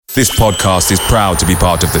This podcast is proud to be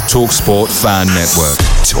part of the TalkSport Fan Network.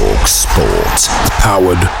 TalkSport.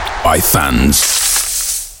 Powered by fans.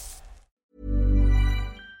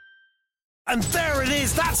 And there it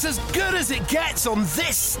is, that's as good as it gets on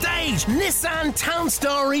this stage. Nissan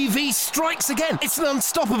Townstar EV strikes again. It's an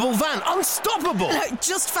unstoppable van, unstoppable.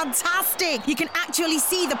 Just fantastic. You can actually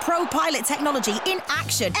see the ProPilot technology in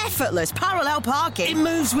action. Effortless parallel parking. It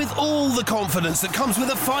moves with all the confidence that comes with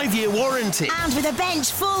a 5-year warranty. And with a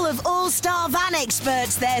bench full of all-star van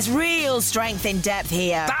experts, there's real strength in depth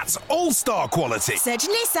here. That's all-star quality. Search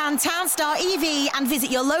Nissan Townstar EV and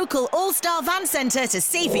visit your local all-star van centre to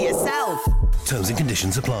see for yourself. Terms and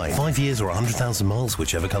conditions apply. 5 years or 100,000 miles,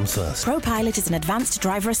 whichever comes first. ProPilot is an advanced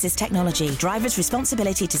driver assist technology. Driver's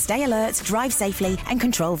responsibility to stay alert, drive safely, and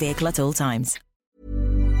control vehicle at all times.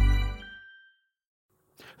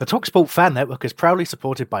 The TalkSport Fan Network is proudly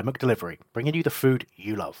supported by McDelivery, bringing you the food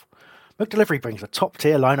you love. McDelivery brings a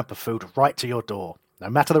top-tier lineup of food right to your door. No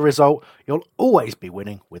matter the result, you'll always be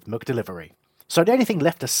winning with McDelivery. So the only thing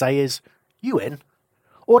left to say is, you in?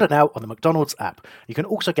 Order now on the McDonald's app. You can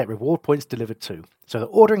also get reward points delivered too, so that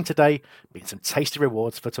ordering today means some tasty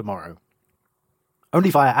rewards for tomorrow.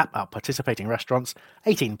 Only via app at participating restaurants,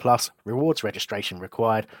 18 plus, rewards registration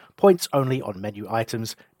required, points only on menu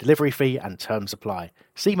items, delivery fee and terms apply.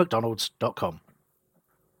 See mcdonalds.com.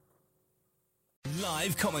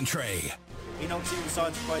 Live commentary. He knocks it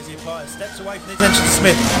inside to Crazy Empire, steps away from the attention to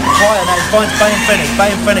Smith. Fire now, he finds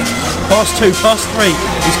Bayon Fenech. Pass 2, pass 3.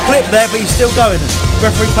 He's clipped there, but he's still going.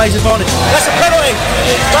 Referee plays advantage. That's a penalty!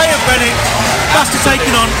 Bayon Fenech, Master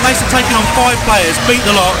taking on 5 players, beat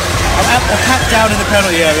the lot. A cat down in the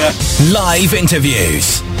penalty area. Live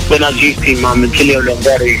interviews. When I was youth team, Matilio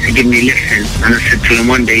Lombardo used to give me lessons, and I said to him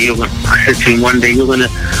one day, I'm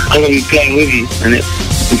gonna be playing with you, and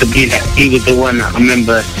to be that he was the one. I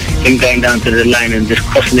remember him going down to the line and just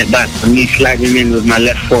crossing it back, and me sliding in with my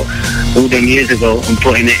left foot all them years ago and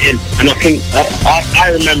putting it in. And I think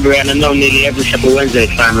I remember it, and I know nearly every Sheffield Wednesday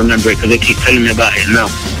fan remember it because they keep telling me about it now.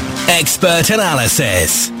 Expert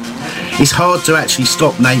analysis. It's hard to actually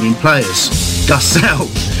stop naming players. Gus Sell.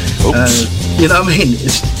 You know what I mean?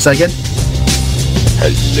 Say again?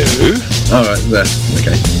 Hello? Alright,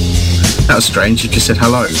 okay. That was strange, you just said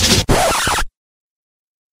hello.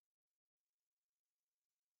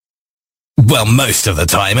 Well, most of the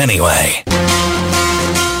time anyway.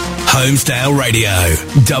 Homesdale Radio.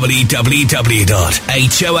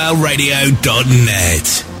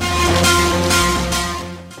 www.holradio.net.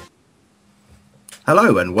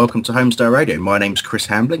 Hello and welcome to Homesdale Radio. My name's Chris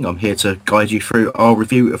Hambling. I'm here to guide you through our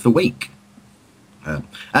review of the week.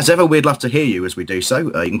 As ever, we'd love to hear you as we do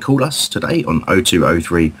so. You can call us today on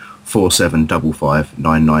 0203 4755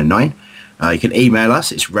 999. You can email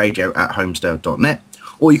us, it's radio@homesdale.net.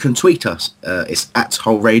 Or you can tweet us, it's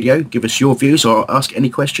 @WholeRadio. Give us your views or ask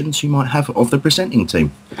any questions you might have of the presenting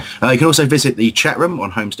team. You can also visit the chat room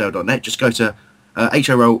on homesdale.net. Just go to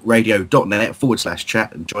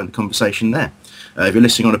holradio.net/chat and join the conversation there. If you're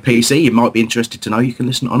listening on a PC, you might be interested to know you can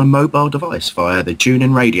listen on a mobile device via the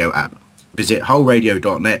TuneIn Radio app. Visit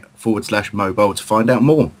holradio.net/mobile to find out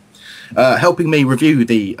more. Helping me review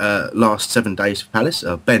the last 7 days for Palace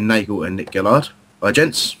are Ben Nagel and Nick Gillard. Hi,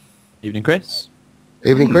 gents. Evening, Chris.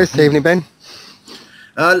 Evening, Chris. Evening, Ben.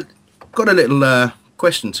 Got a little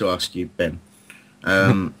question to ask you, Ben.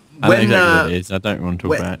 I know exactly what it is. I don't want to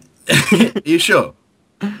talk about it. You sure?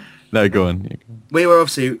 No, go on. We were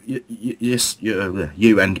obviously,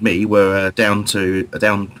 you and me were down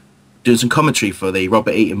doing some commentary for the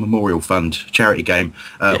Robert Eaton Memorial Fund charity game.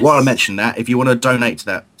 Yes. While I mentioned that, if you want to donate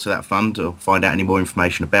to that fund or find out any more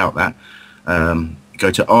information about that, go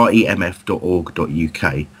to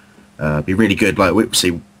remf.org.uk. Be really good. Like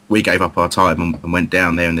we gave up our time and went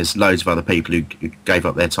down there, and there's loads of other people who gave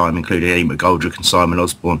up their time, including Eddie McGoldrick and Simon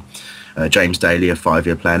Osborne, James Daly, a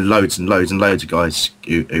 5-year plan, loads and loads and loads of guys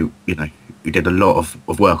who did a lot of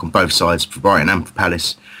work on both sides for Brighton and for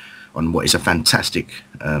Palace on what is a fantastic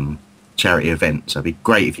charity event. So it'd be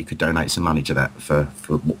great if you could donate some money to that for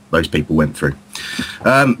what those people went through.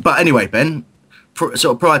 But anyway, Ben, sort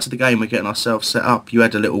of prior to the game, we're getting ourselves set up. You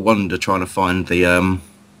had a little wander trying to find the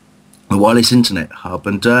wireless internet hub,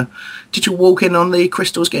 and did you walk in on the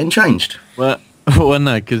crystals getting changed? Well,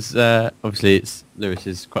 no, because obviously Lewis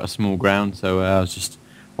is quite a small ground, so I was just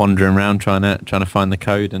wandering around trying to find the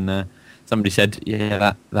code, and somebody said,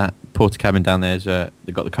 yeah, that porter cabin down there's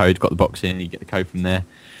they got the code, got the box in, you get the code from there.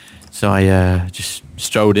 So I just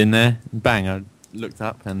strolled in there, and bang, I looked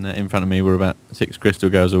up, and in front of me were about 6 Crystal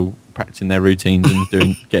girls all practicing their routines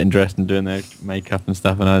and getting dressed and doing their makeup and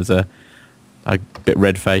stuff, and I was a bit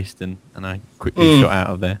red-faced, and I quickly shot out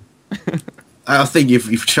of there. I think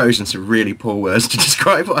you've chosen some really poor words to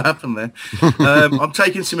describe what happened there. I'm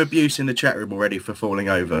taking some abuse in the chat room already for falling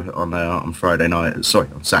over on Friday night. Sorry,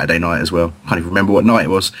 on Saturday night as well. Can't even remember what night it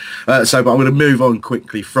was. But I'm going to move on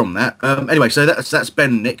quickly from that. Anyway, so that's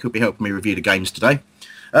Ben and Nick who'll be helping me review the games today.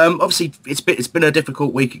 Obviously, it's been a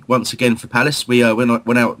difficult week once again for Palace. We went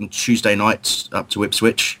out on Tuesday night up to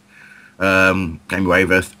Ipswich. Came away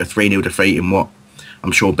with a 3-0 defeat in what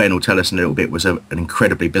I'm sure Ben will tell us in a little bit was an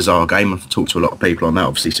incredibly bizarre game. I've talked to a lot of people on that,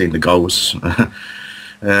 obviously seen the goals. You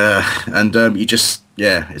just,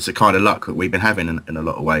 it's the kind of luck that we've been having in a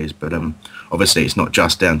lot of ways. But obviously it's not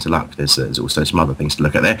just down to luck. There's also some other things to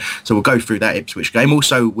look at there. So we'll go through that Ipswich game.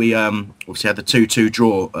 Also, we obviously had the 2-2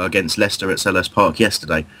 draw against Leicester at Selhurst Park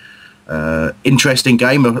yesterday. Interesting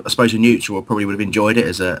game. I suppose a neutral probably would have enjoyed it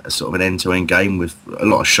as a sort of an end-to-end game with a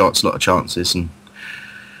lot of shots, a lot of chances.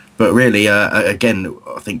 But really, again,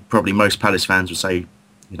 I think probably most Palace fans would say,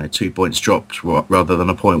 2 points dropped rather than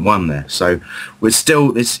a point won there. So we're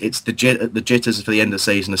still, it's the jitters for the end of the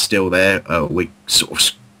season are still there. We're sort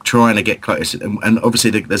of trying to get close, and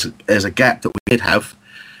obviously there's a gap that we did have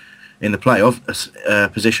in the playoff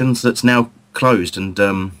positions that's now closed.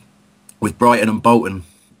 And with Brighton and Bolton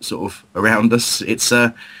sort of around us, it's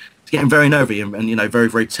getting very nervy and very,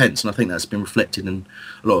 very tense, and I think that's been reflected in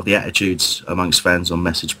a lot of the attitudes amongst fans on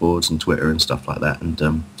message boards and Twitter and stuff like that. And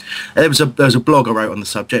there was a blog I wrote on the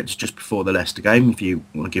subject just before the Leicester game. If you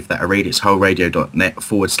want to give that a read, it's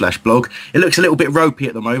hullradio.net/blog. It looks a little bit ropey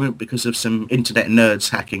at the moment because of some internet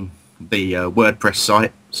nerds hacking the WordPress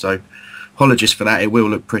site, so apologies for that. It will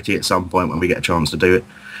look pretty at some point when we get a chance to do it,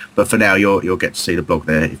 but for now you'll get to see the blog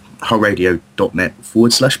there,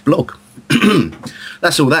 hullradio.net/blog.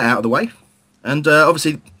 That's all that out of the way, and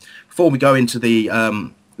obviously before we go into the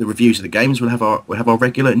reviews of the games, we'll have our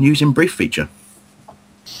regular news in brief feature.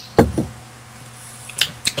 All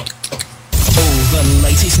the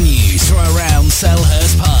latest news from around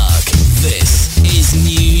Selhurst Park. This is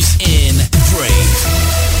News in Brief.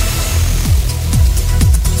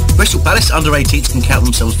 Crystal Palace under-18s can count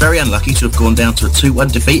themselves very unlucky to have gone down to a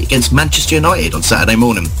 2-1 defeat against Manchester United on Saturday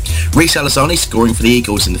morning. Reece Alessani scoring for the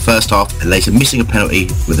Eagles in the first half and later missing a penalty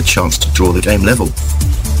with a chance to draw the game level.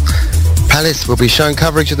 Palace will be showing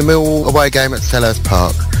coverage of the Millwall away game at Selhurst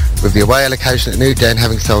Park, with the away allocation at New Den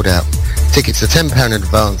having sold out. Tickets are £10 in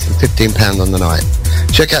advance and £15 on the night.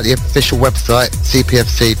 Check out the official website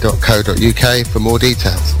cpfc.co.uk for more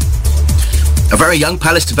details. A very young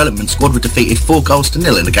Palace development squad were defeated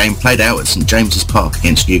 4-0 in a game played out at St James's Park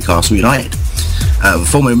against Newcastle United.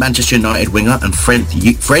 Former Manchester United winger and French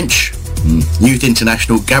youth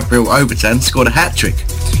international Gabriel Obertan scored a hat-trick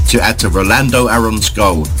to add to Rolando Aron's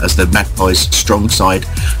goal as the Magpies' strong side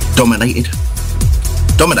dominated.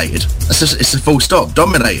 It's a full stop.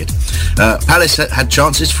 Dominated. Palace had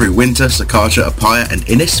chances through Winter, Sakata, Apaya and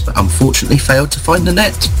Innis, but unfortunately failed to find the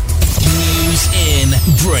net. News in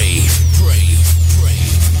Brief.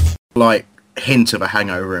 Like hint of a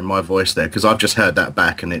hangover in my voice there, because I've just heard that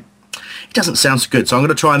back and it doesn't sound so good. So I'm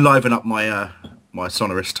going to try and liven up my my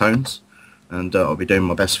sonorous tones, and I'll be doing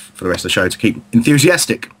my best for the rest of the show to keep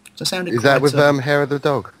enthusiastic. Is that with Hair of the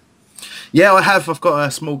Dog? Yeah, I have. I've got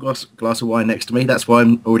a small glass of wine next to me. That's why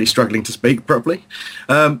I'm already struggling to speak properly.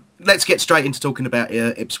 Let's get straight into talking about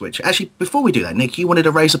Ipswich. Actually, before we do that, Nick, you wanted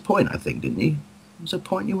to raise a point, I think, didn't you? Was there a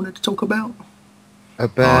point you wanted to talk about?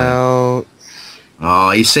 About...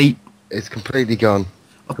 Oh, you see... It's completely gone.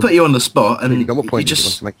 I'll put you on the spot, and what point you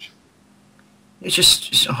just... It's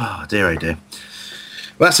just... Oh, dear, oh, dear.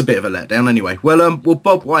 Well, that's a bit of a letdown anyway. Well,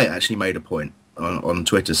 Bob White actually made a point on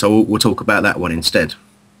Twitter, so we'll talk about that one instead.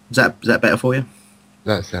 Is that better for you?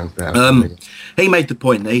 That sounds better. He made the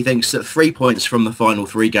point that he thinks that 3 points from the final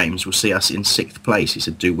 3 games will see us in 6th place. He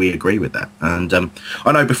said, do we agree with that? And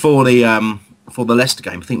I know before the Leicester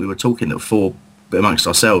game, I think we were talking that amongst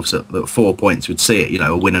ourselves that 4 points would see it,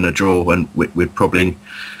 a win and a draw, and we'd probably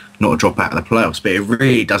not drop out of the playoffs. But it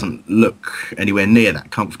really doesn't look anywhere near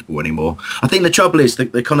that comfortable anymore. I think the trouble is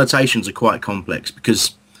that the connotations are quite complex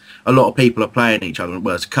because a lot of people are playing each other.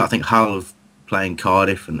 Well, I think Hull have playing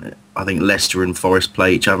Cardiff, and I think Leicester and Forest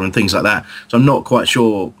play each other and things like that. So I'm not quite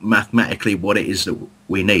sure mathematically what it is that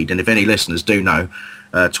we need. And if any listeners do know,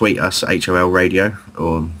 tweet us at HOL Radio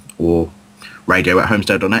or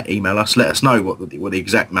radio@homestead.net, email us, let us know what the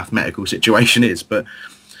exact mathematical situation is. But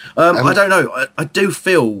I don't know. I do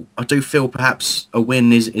feel perhaps a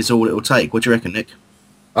win is all it will take. What do you reckon, Nick?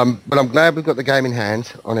 Well, I'm glad we've got the game in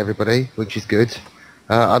hand on everybody, which is good.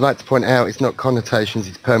 I'd like to point out it's not connotations,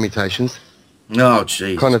 it's permutations. Oh,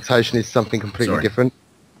 jeez. Connotation is something completely different.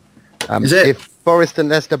 Is it? If Forest and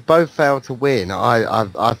Leicester both fail to win,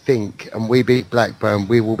 I think, and we beat Blackburn,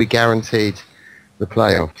 we will be guaranteed the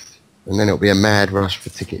playoffs, and then it'll be a mad rush for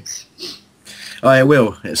tickets. Oh, it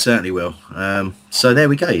will. It certainly will. So there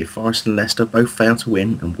we go. If Forest and Leicester both fail to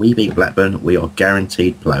win and we beat Blackburn, we are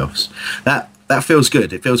guaranteed playoffs. That feels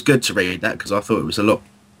good. It feels good to read that because I thought it was a lot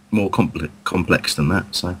more complex than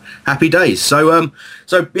that. So happy days. So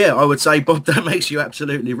yeah, I would say, Bob, that makes you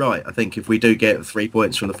absolutely right. I think if we do get 3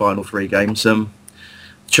 points from the final 3 games,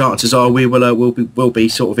 chances are we will be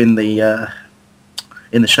sort of in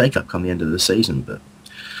the shake-up come the end of the season. But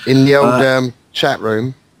in the old chat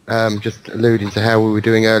room, just alluding to how we were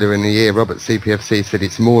doing earlier in the year, Robert CPFC said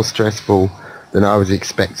it's more stressful than I was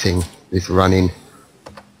expecting, this run-in.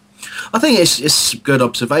 I think it's a good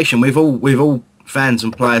observation. We've all fans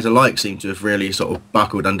and players alike seem to have really sort of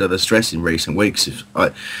buckled under the stress in recent weeks. I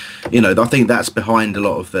think that's behind a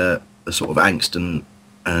lot of the sort of angst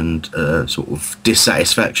and sort of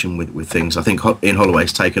dissatisfaction with things. I think Ian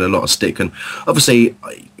Holloway's taken a lot of stick, and obviously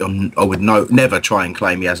I would never try and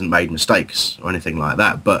claim he hasn't made mistakes or anything like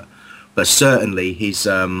that, but certainly he's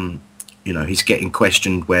he's getting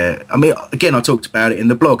questioned where, I mean, again, I talked about it in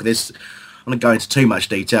the blog. I'm not going into too much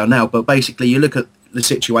detail now, but basically you look at the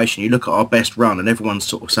situation, you look at our best run, and everyone's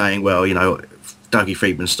sort of saying, well, Dougie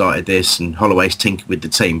Freedman started this and Holloway's tinkered with the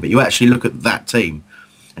team, but you actually look at that team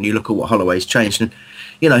and you look at what Holloway's changed, and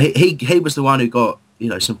he was the one who got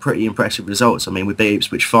some pretty impressive results. I mean, we beat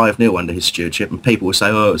Ipswich 5-0 under his stewardship, and people will say,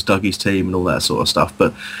 oh, it was Dougie's team and all that sort of stuff,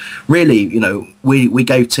 but really, we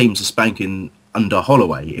gave teams a spanking under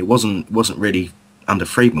Holloway. It wasn't really under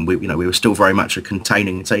Freedman. We were still very much a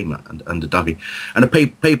containing team under Dougie, and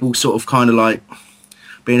the people sort of kind of like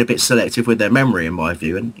being a bit selective with their memory, in my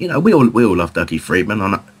view. And we all love Dougie Freedman.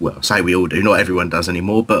 I say we all do. Not everyone does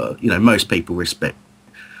anymore, but most people respect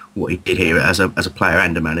what he did here as a player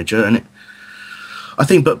and a manager. And I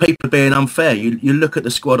think, but people are being unfair. You look at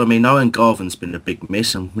the squad. I mean, Owen Garvin's been a big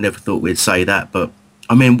miss, and we never thought we'd say that. But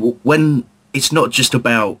I mean, when it's not just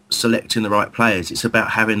about selecting the right players, it's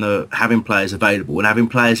about having players available and having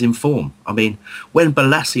players in form. I mean, when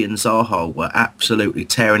Balassi and Zaha were absolutely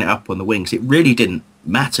tearing it up on the wings, it really didn't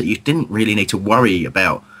matter. You didn't really need to worry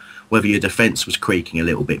about whether your defence was creaking a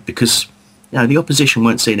little bit, because the opposition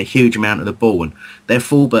weren't seeing a huge amount of the ball, and their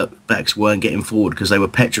full-backs weren't getting forward because they were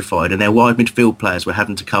petrified, and their wide midfield players were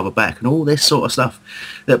having to cover back, and all this sort of stuff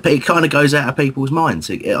that it kind of goes out of people's minds.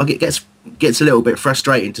 It gets a little bit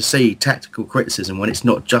frustrating to see tactical criticism when it's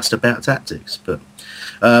not just about tactics. But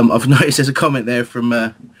I've noticed there's a comment there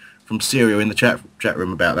from Serial in the chat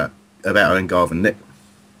room about Owen Garvin. Nick?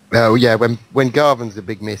 Oh yeah, when Garvin's a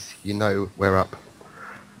big miss, we're up.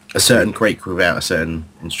 A certain creak without a certain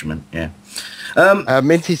instrument, yeah.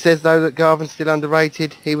 Minty says, though, that Garvin's still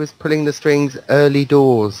underrated. He was pulling the strings early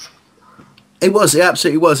doors. He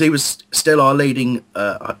absolutely was. He was still our leading,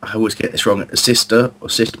 I always get this wrong, assist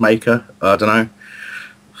maker. I don't know.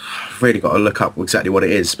 I've really got to look up exactly what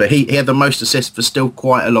it is. But he had the most assists for still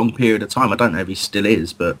quite a long period of time. I don't know if he still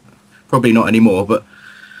is, but probably not anymore. But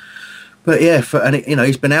yeah,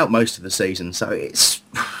 he's been out most of the season, so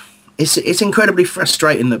it's incredibly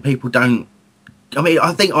frustrating that people don't. I mean,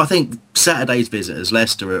 I think Saturday's visitors,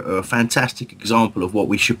 Leicester, are a fantastic example of what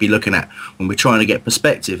we should be looking at when we're trying to get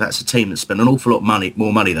perspective. That's a team that's spent an awful lot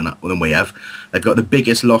more money than we have. They've got the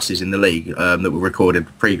biggest losses in the league that were recorded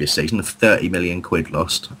the previous season, of 30 million quid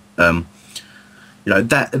lost. And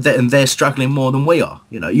they're struggling more than we are.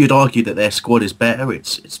 You'd argue that their squad is better.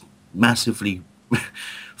 It's massively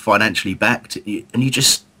financially backed, and you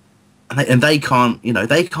just. And they can't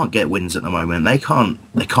get wins at the moment. They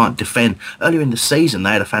can't defend. Earlier in the season, they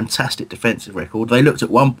had a fantastic defensive record. They looked at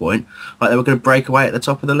one point like they were going to break away at the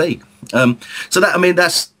top of the league.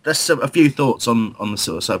 That's a few thoughts on the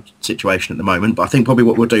sort of situation at the moment. But I think probably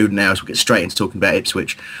what we'll do now is we'll get straight into talking about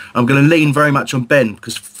Ipswich. I'm going to lean very much on Ben,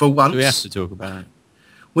 because for once... Do we have to talk about it?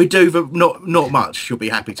 We do, but not much. You'll be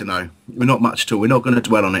happy to know. We're not much at all. We're not going to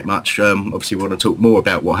dwell on it much. Obviously, we want to talk more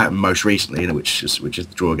about what happened most recently, which is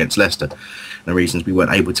the draw against Leicester, and the reasons we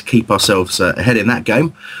weren't able to keep ourselves ahead in that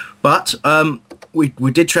game. But we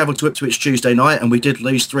did travel to Ipswich Tuesday night, and we did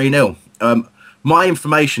lose 3-0. My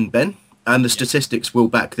information, Ben, and the statistics will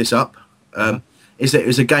back this up, is that it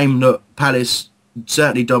was a game that Palace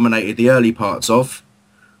certainly dominated the early parts of.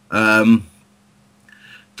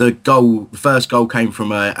 The first goal came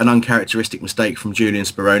from an uncharacteristic mistake from Julian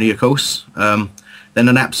Speroni, of course. Then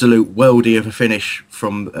an absolute worldie of a finish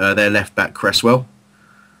from their left-back, Cresswell.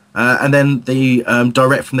 And then the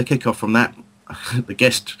direct from the kickoff from that,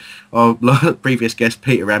 our previous guest,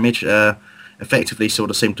 Peter Ramage, effectively sort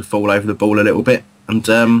of seemed to fall over the ball a little bit. And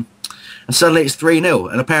suddenly it's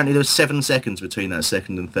 3-0. And apparently there was 7 seconds between that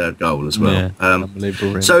second and third goal as well. Yeah,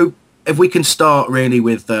 unbelievable, really. So if we can start really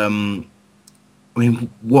with... I mean,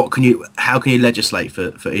 how can you legislate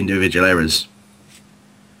for individual errors?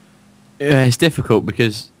 Yeah, it's difficult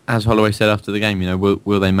because, as Holloway said after the game,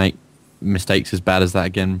 will they make mistakes as bad as that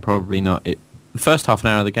again? Probably not. The first half an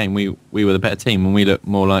hour of the game, we were the better team and we looked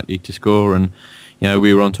more likely to score, and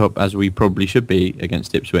we were on top as we probably should be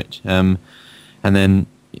against Ipswich. And then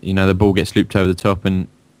the ball gets looped over the top, and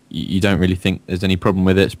you don't really think there's any problem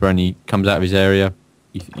with it. Speroni comes out of his area.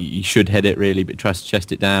 He should head it really, but tries to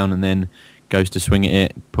chest it down and then goes to swing at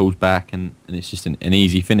it, pulls back, and it's just an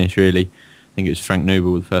easy finish really. I think it was Frank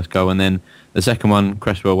Noble with the first goal, and then the second one,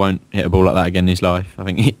 Cresswell won't hit a ball like that again in his life. I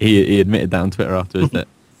think he admitted that on Twitter afterwards that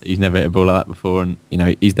he's never hit a ball like that before, and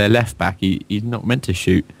he's their left back. He's not meant to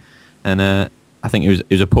shoot, and I think it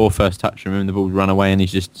was a poor first touch from him. The ball's run away, and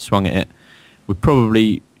he's just swung at it. We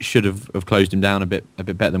probably should have closed him down a bit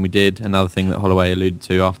better than we did. Another thing that Holloway alluded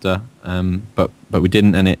to after, but we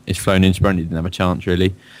didn't, and it's flown in. Speroni didn't have a chance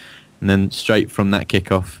really, and then straight from that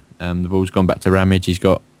kickoff, the ball's gone back to Ramage. He's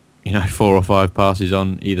got 4 or 5 passes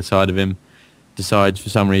on either side of him. Decides for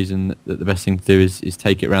some reason that the best thing to do is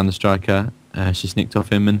take it around the striker. She snicked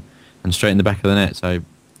off him and straight in the back of the net. So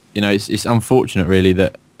it's unfortunate really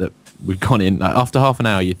that we've gone in after half an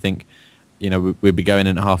hour. You think we'd be going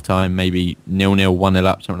in at half time, maybe 0-0, 1-0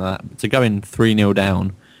 up, something like that. But to go in 3-0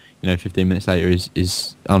 down 15 minutes later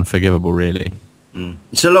is unforgivable really.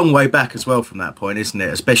 It's a long way back as well from that point, isn't it?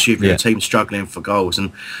 Especially if you're a team struggling for goals,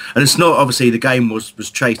 and it's not, obviously the game was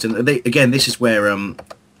chased, and again this is where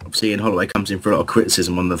obviously Ian Holloway comes in for a lot of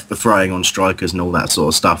criticism on the throwing on strikers and all that sort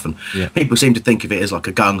of stuff, and people seem to think of it as like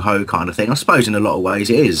a gung-ho kind of thing. I suppose in a lot of ways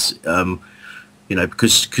it is,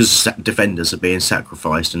 because defenders are being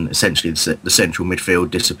sacrificed and essentially the central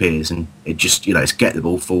midfield disappears, and it just it's get the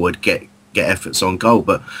ball forward, get efforts on goal.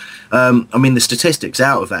 But I mean, the statistics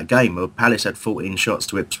out of that game, Palace had 14 shots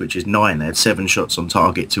to Ipswich's 9. They had 7 shots on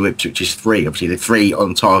target to Ipswich's 3. Obviously, the 3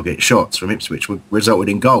 on target shots from Ipswich resulted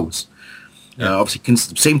in goals. Obviously,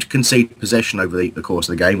 seemed to concede possession over the course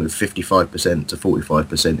of the game with 55% to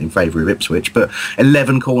 45% in favour of Ipswich, but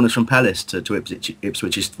 11 corners from Palace to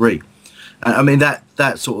Ipswich's 3. I mean, that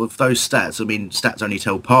sort of those stats. I mean, stats only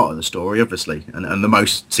tell part of the story, obviously, and the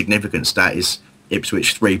most significant stat is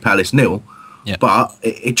Ipswich 3, Palace 0. Yeah. But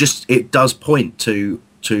it does point to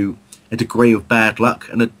a degree of bad luck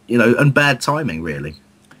and bad timing, really.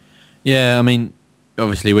 Yeah, I mean,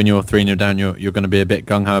 obviously when you're 3-0 down, you're going to be a bit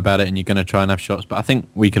gung-ho about it, and you're going to try and have shots. But I think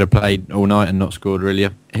we could have played all night and not scored really.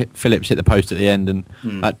 Phillips hit the post at the end, and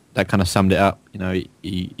that kind of summed it up.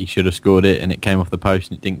 He should have scored it, and it came off the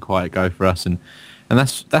post, and it didn't quite go for us. And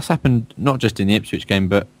that's happened not just in the Ipswich game,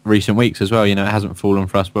 but recent weeks as well. It hasn't fallen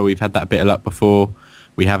for us where we've had that bit of luck before.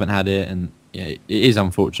 We haven't had it, and it is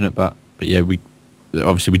unfortunate. But we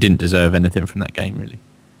obviously we didn't deserve anything from that game, really.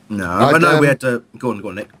 No, I know we had to go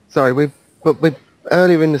on, Nick. Sorry, we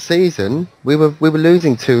earlier in the season we were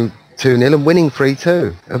losing 2-0 and winning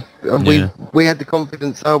 3-2. And we had the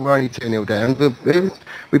confidence. Oh, we're only 2-0 down.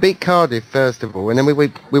 We beat Cardiff first of all, and then we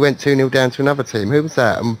went 2-0 down to another team. Who was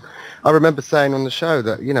that? And I remember saying on the show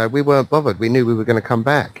that we weren't bothered. We knew we were going to come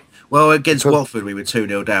back. Well, against Watford, we were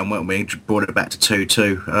 2-0 down, weren't we? Brought it back to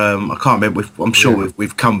 2-2. I can't remember. I'm sure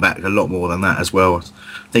we've come back a lot more than that as well.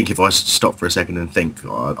 I think if I stop for a second and think,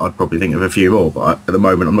 I'd probably think of a few more. But at the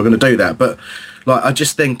moment, I'm not going to do that. But I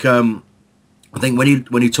just think, I think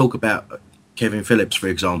when you talk about Kevin Phillips, for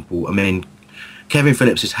example, I mean, Kevin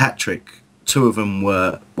Phillips' hat trick, 2 of them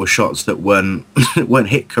were shots that weren't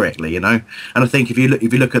hit correctly, And I think if you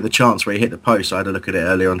look at the chance where he hit the post, I had a look at it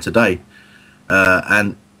earlier on today,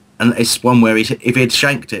 and it's one where if he had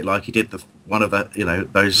shanked it like he did one of the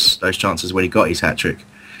those chances when he got his hat trick,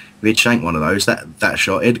 if he'd shanked one of those, that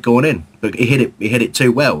shot it'd gone in. But he hit it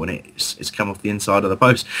too well, and it's come off the inside of the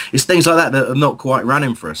post. It's things like that are not quite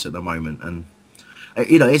running for us at the moment, and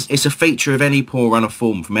it's a feature of any poor run of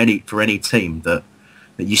form for any team that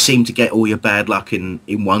you seem to get all your bad luck in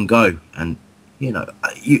one go. And you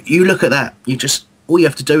look at that, all you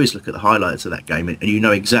have to do is look at the highlights of that game, and you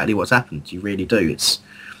know exactly what's happened. You really do.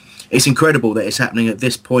 It's incredible that it's happening at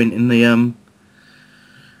this point in the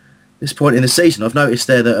season. I've noticed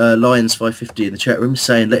there that Lions 550 in the chat room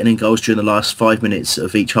saying letting in goals during the last 5 minutes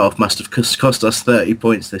of each half must have cost us 30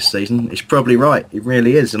 points this season. It's probably right. It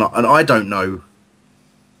really is, and I don't know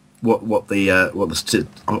what the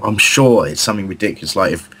I'm sure it's something ridiculous.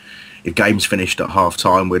 Like if games finished at half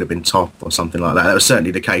time, we'd have been top or something like that. That was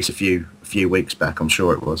certainly the case a few weeks back. I'm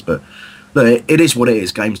sure it was, but. Look, it is what it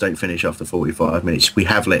is. Games don't finish after 45 minutes. We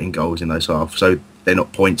have let in goals in those halves, so they're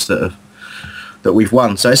not points that we've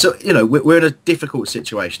won. So we're in a difficult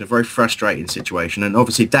situation, a very frustrating situation, and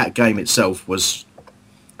obviously that game itself was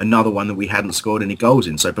another one that we hadn't scored any goals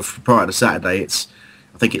in. So prior to Saturday,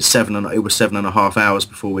 I think it's 7.5 hours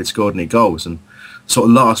before we'd scored any goals. And sort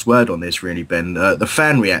of last word on this, really, Ben, the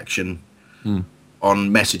fan reaction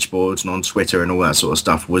on message boards and on Twitter and all that sort of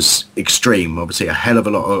stuff was extreme. Obviously, a hell of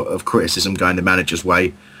a lot of criticism going the manager's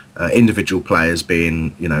way. Individual players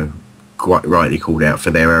being, quite rightly called out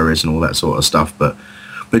for their errors and all that sort of stuff. But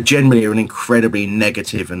generally, an incredibly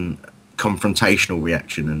negative and confrontational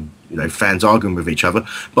reaction, and fans arguing with each other.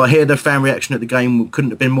 But here, the fan reaction at the game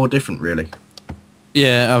couldn't have been more different, really.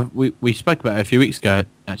 Yeah, we spoke about it a few weeks ago,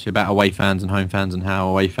 actually, about away fans and home fans, and how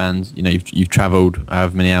away fans, you've travelled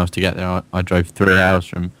however many hours to get there. I drove 3 hours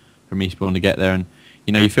from Eastbourne to get there, and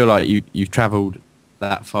you feel like you've travelled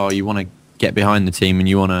that far. You want to get behind the team, and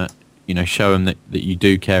you want to show them that you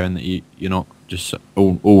do care, and that you're not just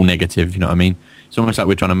all negative. You know what I mean? It's almost like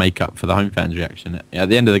we're trying to make up for the home fans' reaction. At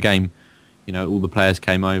the end of the game, all the players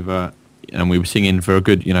came over, and we were singing for a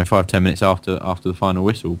good 5-10 minutes after the final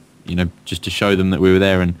whistle. Just to show them that we were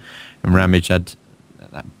there, and Ramage had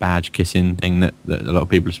that badge kissing thing that a lot of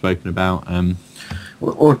people have spoken about.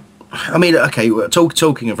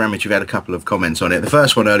 Talking of Ramage, we've had a couple of comments on it. The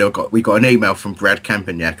first one earlier, we got an email from Brad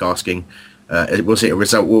Campagnac asking, was it a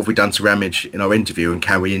result? What have we done to Ramage in our interview, and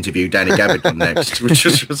can we interview Danny Gabardon next? which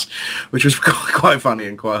was quite funny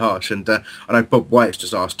and quite harsh. And I know Bob White's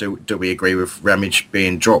just asked, do we agree with Ramage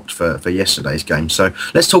being dropped for yesterday's game? So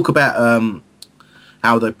let's talk about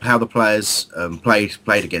how the players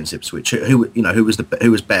played against Ipswich. Who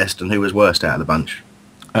was best and who was worst out of the bunch?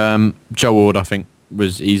 Joe Ward, I think,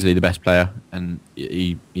 was easily the best player, and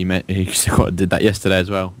he did that yesterday as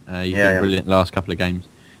well. He was brilliant the last couple of games.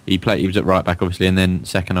 He was at right back, obviously, and then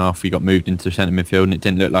second half he got moved into centre midfield, and it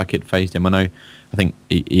didn't look like it phased him. I think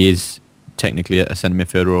he is technically a centre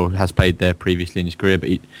midfielder, or has played there previously in his career, but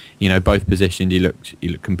both positions he looked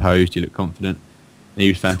composed, he looked confident, and he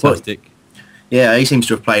was fantastic. Well, yeah, he seems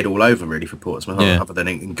to have played all over, really, for Portsmouth, other than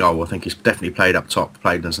in goal. I think he's definitely played up top,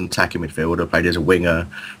 played as an attacking midfielder, played as a winger.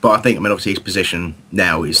 But I think, obviously his position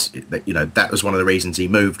now is, that was one of the reasons he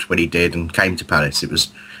moved when he did and came to Palace. It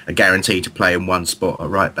was a guarantee to play in one spot at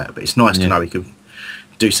right back. But it's nice to know he could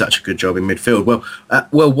do such a good job in midfield.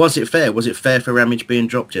 Well, was it fair? Was it fair for Ramage being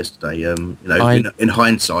dropped yesterday? In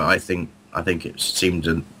hindsight, I think it seemed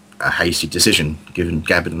a hasty decision, given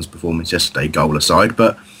Gabardon's performance yesterday, goal aside.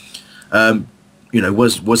 But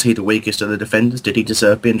was he the weakest of the defenders? Did he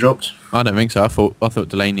deserve being dropped? I don't think so. I thought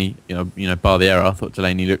Delaney, bar the error, I thought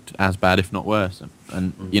Delaney looked as bad, if not worse.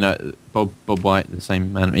 And Bob White, the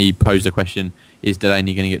same man, he posed the question: is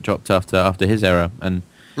Delaney going to get dropped after his error? And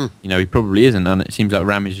he probably isn't. And it seems like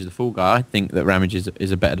Ramage is the fall guy. I think that Ramage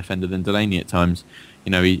is a better defender than Delaney at times.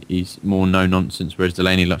 He's more no nonsense, whereas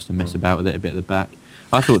Delaney loves to mess about with it a bit at the back.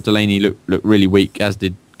 I thought Delaney looked really weak, as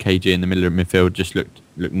did KG in the middle of midfield. Just looked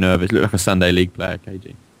nervous. Looked like a Sunday League player,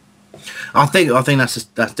 KG. I think that's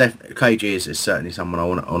definitely, KG is certainly someone I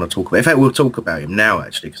want to talk about. In fact, we'll talk about him now,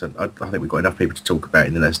 actually, because I think we've got enough people to talk about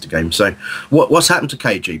in the Leicester game. So, what's happened to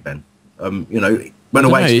KG, Ben? Went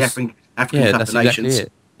away to the African Cup of Nations.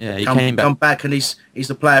 Exactly. Yeah, he came back. Come back, and he's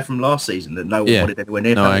the player from last season that no one wanted anywhere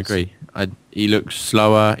near. No, I agree. He looks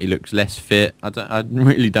slower. He looks less fit. I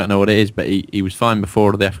really don't know what it is, but he was fine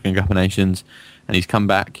before the African Cup of Nations, and he's come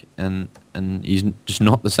back and he's just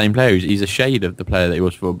not the same player. He's a shade of the player that he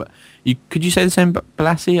was before. But could you say the same about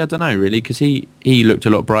Balassi? I don't know, really, because he looked a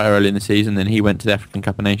lot brighter early in the season. Then he went to the African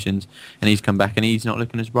Cup of Nations, and he's come back, and he's not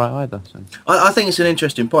looking as bright either. So I think it's an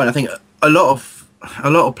interesting point. I think a lot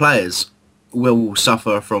of players will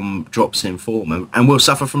suffer from drops in form and will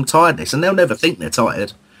suffer from tiredness, and they'll never think they're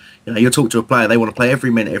tired. You'll talk to a player, they want to play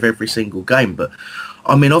every minute of every single game. But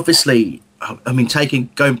obviously, going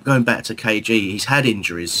back to KG, he's had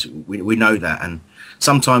injuries. We know that, and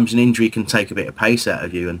sometimes an injury can take a bit of pace out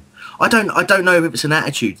of you. And I don't know if it's an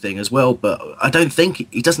attitude thing as well, but I don't think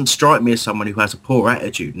he doesn't strike me as someone who has a poor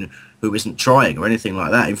attitude and who isn't trying or anything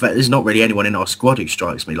like that. In fact, there's not really anyone in our squad who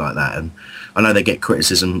strikes me like that. And I know they get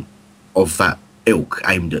criticism of that ilk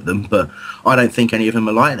aimed at them, but I don't think any of them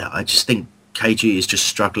are like that. I just think KG is just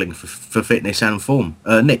struggling for fitness and form.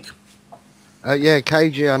 Nick?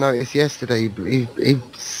 KG, I noticed yesterday, he's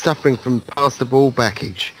suffering from pass the ball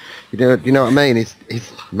backage. You know what I mean?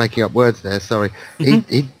 He's making up words there, sorry.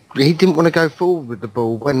 Mm-hmm. He didn't want to go forward with the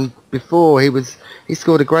ball when before he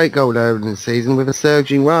scored a great goal earlier in the season with a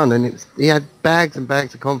surging run, and he had bags and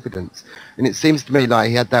bags of confidence. And it seems to me like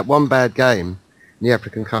he had that one bad game in the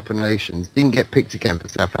African Cup of Nations, didn't get picked again for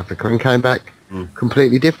South Africa, and came back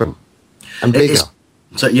completely different and bigger.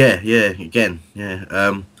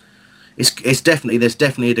 It's definitely, there's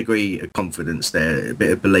definitely a degree of confidence there, a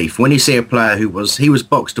bit of belief. When you see a player he was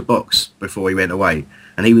box to box before he went away,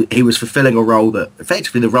 and he was fulfilling a role that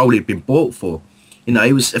effectively the role he'd been bought for. You know,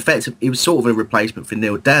 he was sort of a replacement for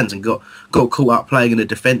Neil Dans, and got caught up playing in a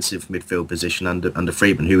defensive midfield position under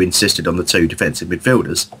Freeman, who insisted on the two defensive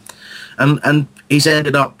midfielders, and he's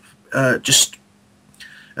ended up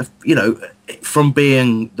from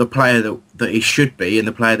being the player that he should be and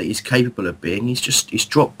the player that he's capable of being, he's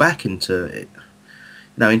dropped back into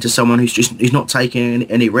someone who's not taking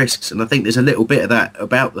any risks. And I think there's a little bit of that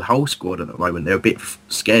about the whole squad at the moment. They're a bit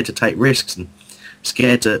scared to take risks and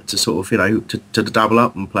scared to sort of, to double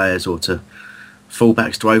up on players or to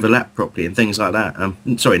fullbacks to overlap properly and things like that.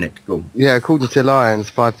 Sorry, Nick, go on. Yeah, according to Lions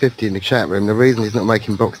 550 in the chat room, the reason he's not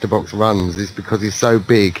making box-to-box runs is because he's so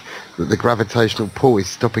big that the gravitational pull is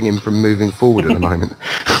stopping him from moving forward at the moment.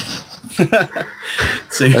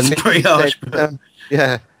 So it's pretty harsh.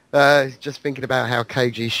 Just thinking about how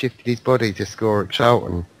KG shifted his body to score at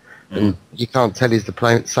Charlton, and you can't tell he's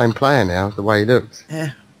the same player now, the way he looks.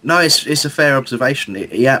 Yeah. No, it's a fair observation.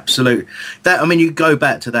 You go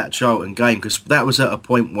back to that Charlton game, because that was at a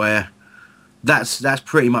point where that's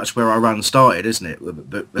pretty much where our run started, isn't it?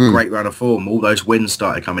 The great run of form, all those wins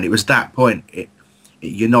started coming. It was that point it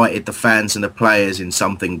united the fans and the players in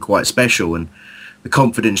something quite special, and the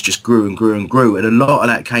confidence just grew and grew and grew. And a lot of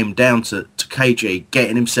that came down to KG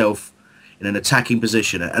getting himself in an attacking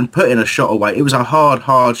position and putting a shot away. It was a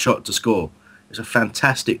hard shot to score. It was a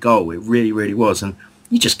fantastic goal. It really, really was. And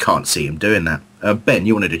you just can't see him doing that. Ben,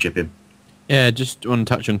 you wanted to chip in? Yeah, just want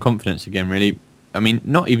to touch on confidence again, really. I mean,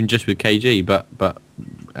 not even just with KG, but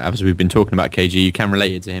as we've been talking about KG, you can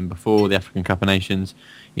relate it to him before the African Cup of Nations.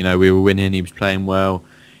 You know, we were winning, he was playing well.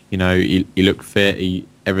 You know, he looked fit.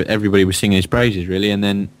 Everybody was singing his praises, really. And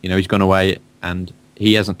then, you know, he's gone away and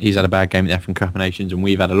he's had a bad game at the African Cup of Nations, and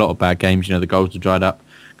we've had a lot of bad games. You know, the goals have dried up,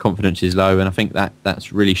 confidence is low, and I think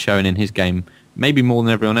that's really showing in his game. Maybe more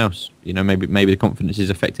than everyone else. You know, maybe the confidence is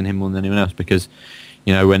affecting him more than anyone else, because,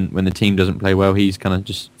 you know, when the team doesn't play well, he's kind of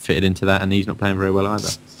just fitted into that, and he's not playing very well either.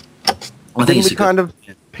 I think we kind of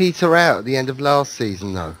peter out at the end of last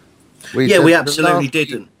season, though. We absolutely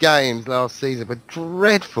didn't. Games last season were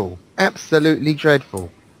dreadful, absolutely dreadful.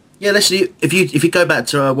 Yeah, listen. If you go back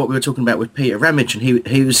to what we were talking about with Peter Ramage, and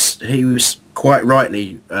he was quite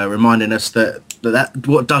rightly reminding us that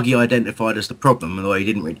what Dougie identified as the problem, although he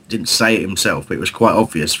didn't say it himself, but it was quite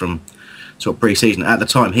obvious from sort of pre-season. At the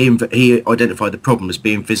time, he identified the problem as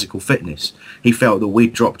being physical fitness. He felt that we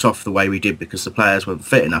dropped off the way we did because the players weren't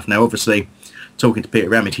fit enough. Now, obviously, talking to Peter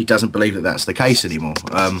Ramage, he doesn't believe that that's the case anymore.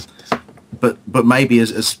 But maybe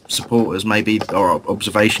as supporters, maybe our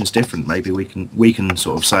observation's different. Maybe we can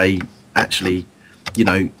sort of say, actually, you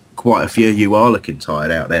know, quite a few of you are looking tired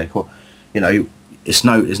out there. You know, there's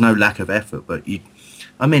no lack of effort, but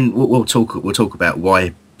we'll talk about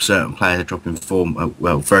why certain players are dropping form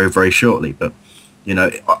very, very shortly. But you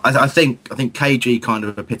know, I think KG kind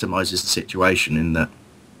of epitomises the situation in that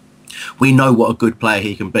we know what a good player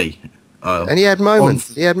he can be. And he had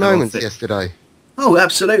moments. He had moments yesterday. Oh,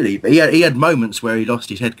 absolutely. But he had moments where he lost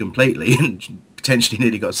his head completely and potentially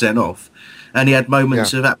nearly got sent off. And he had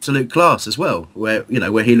moments of absolute class as well, where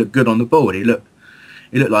he looked good on the ball. He looked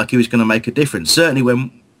like he was going to make a difference. Certainly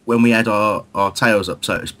when we had our tails up,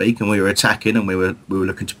 so to speak, and we were attacking and we were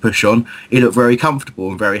looking to push on, he looked very comfortable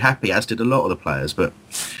and very happy, as did a lot of the players. But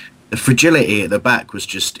the fragility at the back was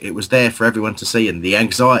it was there for everyone to see, and the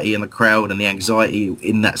anxiety in the crowd and the anxiety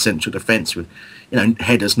in that central defence with, you know,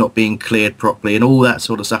 headers not being cleared properly and all that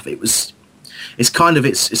sort of stuff. It's kind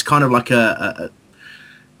of like a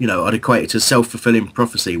you know, I'd equate it to self-fulfilling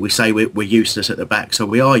prophecy. We say we're useless at the back, so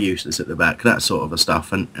we are useless at the back, that sort of a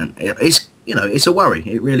stuff. And it's, you know, it's a worry.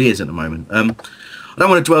 It really is at the moment. I don't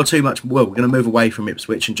want to dwell too much. Well, we're going to move away from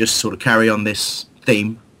Ipswich and just sort of carry on this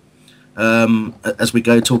theme as we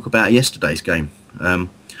go talk about yesterday's game.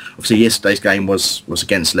 Obviously, yesterday's game was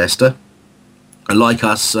against Leicester. Like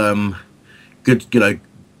us, good, you know,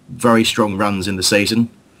 very strong runs in the season.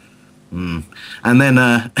 And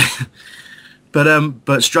then...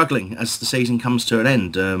 But struggling as the season comes to an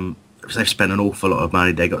end. They've spent an awful lot of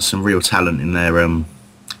money. They got some real talent in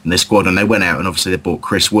their squad, and they went out and obviously they bought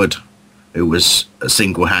Chris Wood, who was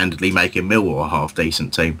single-handedly making Millwall a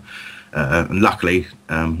half-decent team. And luckily,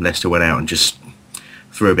 Leicester went out and just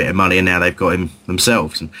threw a bit of money, and now they've got him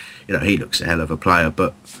themselves. And you know, he looks a hell of a player.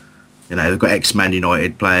 But you know, they've got ex-Man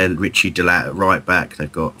United player Richie Delat at right back. They've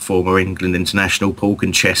got former England international Paul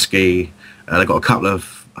Konchesky. They've got a couple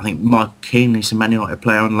of, I think Mike Keane is a Man United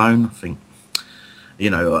player on loan. I think, you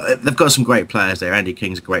know, they've got some great players there. Andy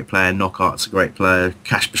King's a great player. Knockart's a great player.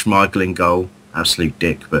 Kasper Schmeichel in goal. absolute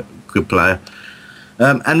dick, but good player.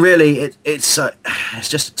 And really, it's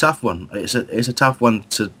just a tough one. It's a tough one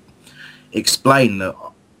to explain. That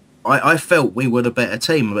I felt we were the better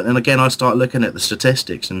team, but then again, I start looking at the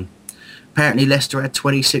statistics, and apparently Leicester had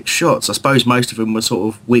 26 shots. I suppose most of them were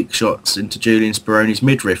sort of weak shots into Julian Speroni's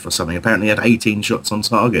midriff or something. Apparently, he had 18 shots on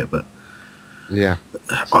target, but yeah,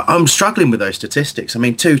 I'm struggling with those statistics. I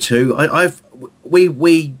mean, 2-2.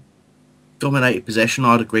 We dominated possession.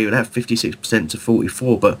 I'd agree with that, 56% to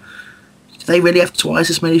 44. But did they really have twice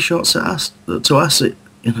as many shots at us? I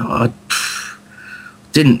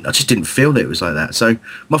just didn't feel that it was like that. So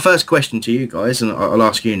my first question to you guys, and I'll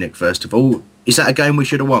ask you, Nick, first of all, is that a game we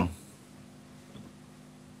should have won?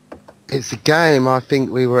 It's a game I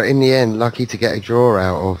think we were, in the end, lucky to get a draw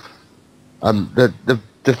out of.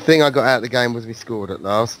 The thing I got out of the game was we scored at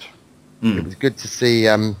last. It was good to see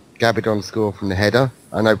Gabidon score from the header.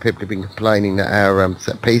 I know people have been complaining that our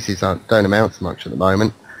set pieces don't amount to much at the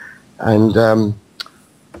moment. And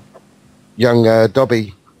young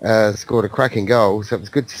Dobby scored a cracking goal, so it was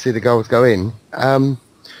good to see the goals go in.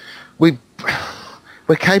 We're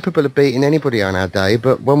capable of beating anybody on our day,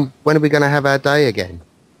 but when are we going to have our day again?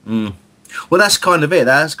 Well, that's kind of it.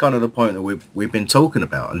 That's kind of the point that we've been talking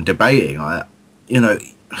about and debating. I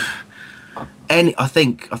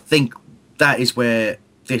think that is where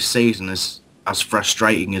this season is as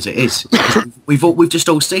frustrating as it is. We've just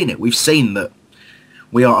all seen it. We've seen that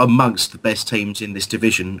we are amongst the best teams in this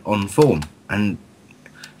division on form, and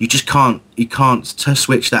you just can't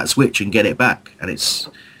switch that switch and get it back. And it's.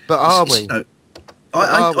 But are we?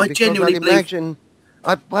 I genuinely believe.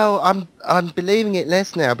 I'm believing it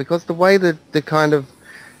less now, because the way the kind of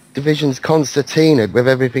division's concertinaed with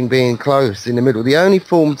everything being close in the middle. The only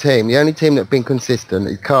form team, the only team that's been consistent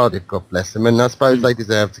is Cardiff, God bless them, and I suppose they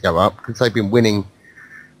deserve to go up because they've been winning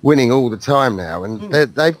all the time now, and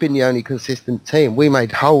they've been the only consistent team. We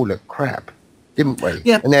made Hull look crap, didn't we?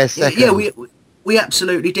 Yeah, and they're second. Yeah, we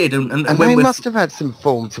absolutely did, and they must have had some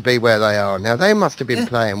form to be where they are now. They must have been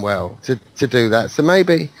playing well to do that. So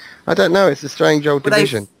maybe, I don't know, it's a strange old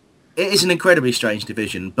division. It is an incredibly strange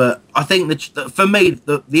division, but I think that for me,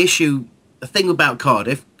 the thing about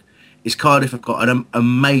Cardiff is Cardiff have got an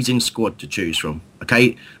amazing squad to choose from.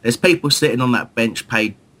 Okay, there's people sitting on that bench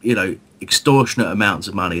paid, extortionate amounts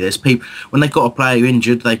of money. There's people, when they've got a player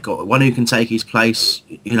injured, they've got one who can take his place,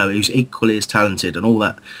 who's equally as talented and all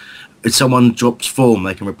that. If someone drops form,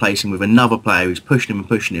 they can replace him with another player who's pushing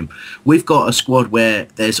him. We've got a squad where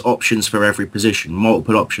there's options for every position,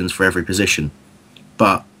 multiple options for every position,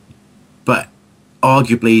 but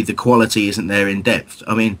arguably the quality isn't there in depth.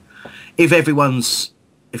 I mean, if everyone's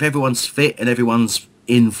fit and everyone's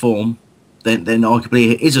in form, then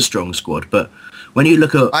arguably it is a strong squad. But when you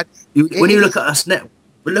look at us now,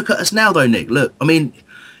 though, Nick. Look, I mean,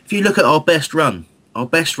 if you look at our best run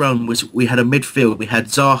was we had a midfield. We had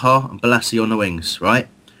Zaha and Balassi on the wings, right?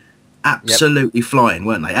 Absolutely flying,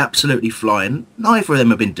 weren't they? Absolutely flying. Neither of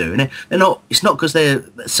them have been doing it. They're not. It's not because they're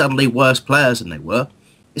suddenly worse players than they were.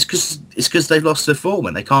 It's because they've lost their form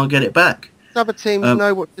and they can't get it back. Other teams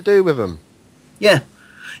know what to do with them. Yeah,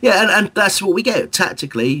 and that's what we get.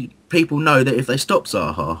 Tactically, people know that if they stop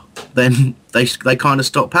Zaha, then they kind of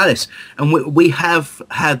stop Palace. And we have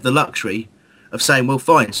had the luxury of saying, well,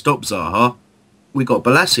 fine, stop Zaha. We got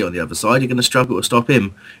Balassi on the other side. You're going to struggle to stop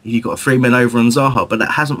him. You've got 3 men over on Zaha, but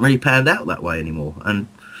that hasn't really panned out that way anymore. And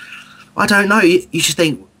I don't know. You just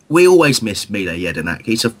think we always miss Mile Jedinak.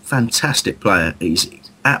 He's a fantastic player. He's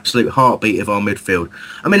absolute heartbeat of our midfield.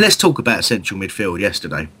 I mean, let's talk about central midfield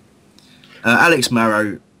yesterday. Alex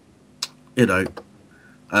Marrow, 100%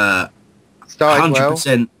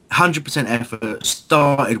 effort,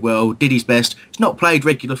 started well, did his best. He's not played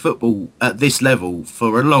regular football at this level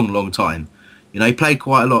for a long, long time. He played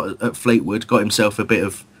quite a lot at Fleetwood, got himself a bit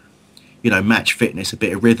of, match fitness, a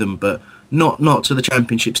bit of rhythm, but not to the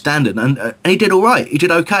championship standard. And he did all right. He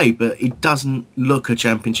did okay, but he doesn't look a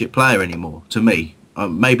championship player anymore, to me.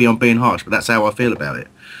 Maybe I'm being harsh, but that's how I feel about it.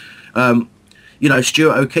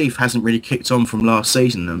 Stuart O'Keefe hasn't really kicked on from last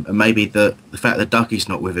season, and maybe the fact that Ducky's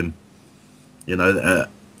not with him,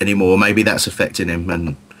 anymore, maybe that's affecting him,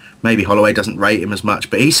 and maybe Holloway doesn't rate him as much,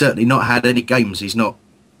 but he's certainly not had any games. He's not,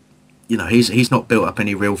 he's not built up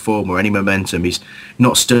any real form or any momentum. He's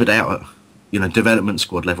not stood out at, development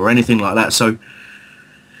squad level or anything like that. So,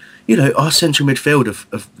 our central midfield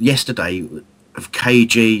of yesterday, of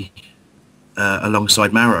KG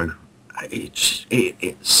alongside Marrow,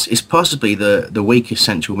 it's possibly the weakest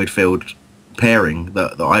central midfield pairing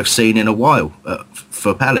that I've seen in a while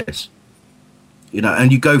for Palace.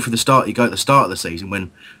 And you go at the start of the season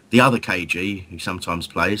when the other KG, who sometimes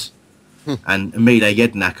plays, and Mile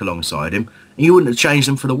Jedinak alongside him, and you wouldn't have changed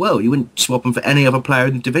them for the world. You wouldn't swap them for any other player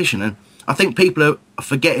in the division. And I think people are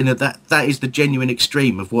forgetting that is the genuine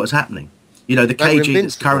extreme of what's happening. You know, the KG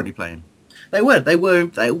that's currently playing. They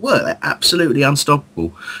were absolutely unstoppable.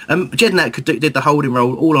 Jedinak did the holding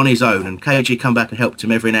role all on his own, and KG come back and helped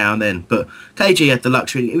him every now and then. But KG had the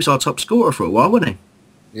luxury; he was our top scorer for a while, wasn't he?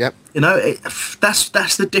 Yep. You know,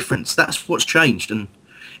 that's the difference. That's what's changed, and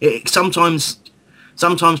sometimes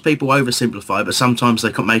people oversimplify, but sometimes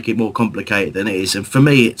they can make it more complicated than it is. And for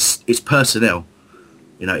me, it's personnel.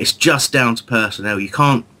 You know, it's just down to personnel. You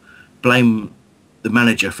can't blame the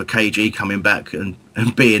manager for KG coming back and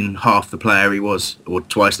being half the player he was, or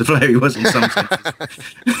twice the player he was in some senses.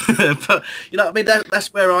 But, you know, I mean,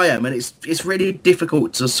 that's where I am, and it's really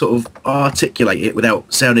difficult to sort of articulate it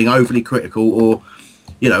without sounding overly critical or,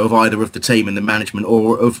 you know, of either of the team and the management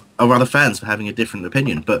or of other fans for having a different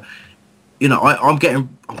opinion. But, you know, I'm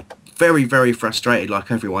getting very, very frustrated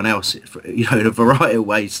like everyone else, you know, in a variety of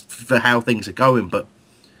ways for how things are going. But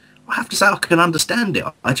I have to say I can understand it.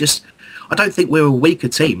 I don't think we're a weaker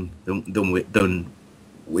team than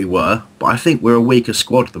we were, but I think we're a weaker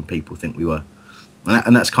squad than people think we were.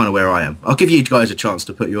 And that's kind of where I am. I'll give you guys a chance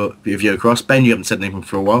to put your view across. Ben, you haven't said anything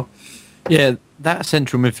for a while. Yeah, that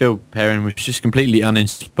central midfield pairing was just completely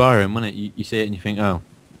uninspiring, wasn't it? You see it and you think, oh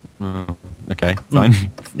okay,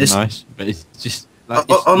 fine, nice. But it's just, like,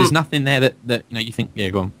 there's nothing there that you know, you think, yeah,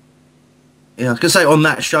 go on. Yeah, I was going to say, on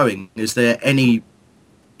that showing, is there any...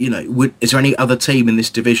 You know, is there any other team in this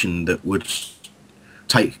division that would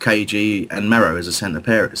take KG and Maro as a centre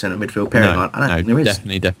midfield pairing? No, I don't think there is.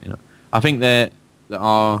 Definitely not. I think there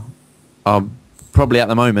are probably at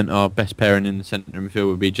the moment our best pairing in the centre midfield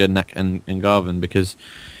would be Jedinak and Garvan, because,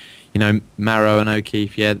 you know, Maro and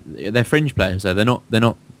O'Keefe, yeah, they're fringe players though. They're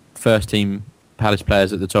not first team Palace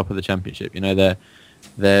players at the top of the Championship. You know,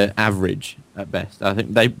 they're average at best. I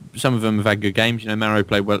think some of them have had good games. You know, Maro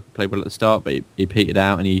played well at the start, but he petered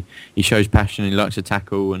out, and he shows passion and he likes to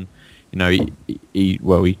tackle, and, you know,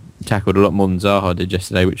 he tackled a lot more than Zaha did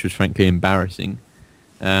yesterday, which was frankly embarrassing.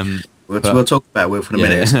 We'll talk about Will for a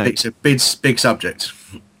minute. It's a big subject.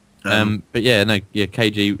 But yeah,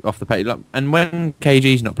 KG off the page, and when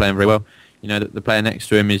KG's not playing very well, you know, the player next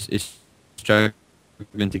to him is struggling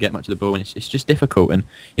to get much of the ball, and it's just difficult. And,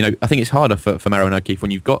 you know, I think it's harder for Maro and O'Keefe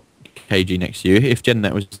when you've got KG next to you. If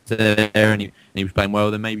Jedinak was there and he was playing well,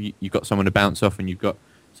 then maybe you've got someone to bounce off and you've got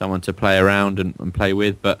someone to play around and play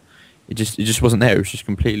with. But it just wasn't there. It was just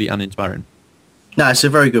completely uninspiring. No, it's a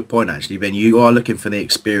very good point, actually, Ben. You are looking for the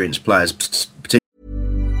experienced players.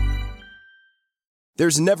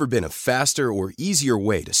 There's never been a faster or easier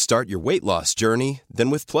way to start your weight loss journey than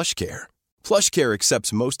with PlushCare. PlushCare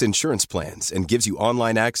accepts most insurance plans and gives you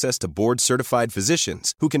online access to board-certified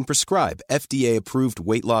physicians who can prescribe FDA-approved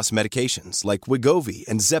weight loss medications like Wegovy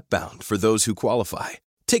and Zepbound for those who qualify.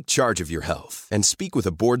 Take charge of your health and speak with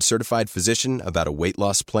a board-certified physician about a weight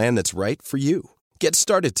loss plan that's right for you. Get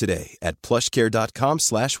started today at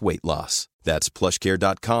plushcare.com/weightloss. That's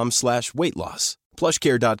plushcare.com/weightloss.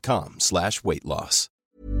 plushcare.com/weightloss.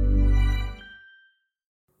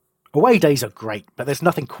 Away days are great, but there's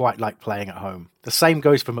nothing quite like playing at home. The same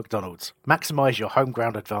goes for McDonald's. Maximise your home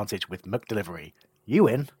ground advantage with McDelivery. You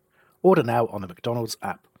in? Order now on the McDonald's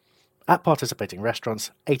app. At participating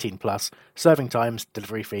restaurants, 18 plus, serving times,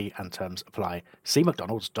 delivery fee and terms apply. See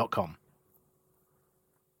mcdonalds.com.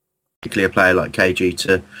 Particularly a player like KG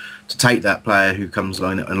to take that player who comes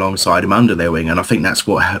alongside him under their wing, and I think that's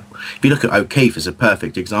what. If you look at O'Keefe as a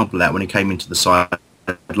perfect example of that, when he came into the side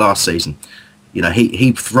last season, you know,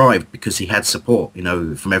 he thrived because he had support, you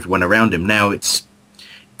know, from everyone around him. Now it's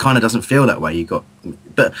kind of doesn't feel that way.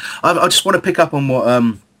 But I just want to pick up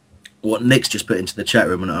on what Nick's just put into the chat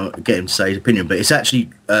room, and I'll get him to say his opinion. But it's actually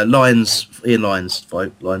Ian Lyons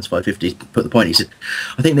 550 put the point. He said,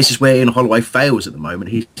 "I think this is where Ian Holloway fails at the moment.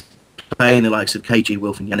 He's playing the likes of KG,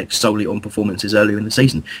 Wilf and Yannick solely on performances earlier in the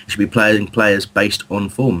season. He should be playing players based on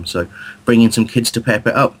form. So bringing some kids to pep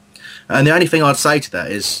it up." And the only thing I'd say to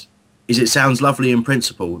that is it sounds lovely in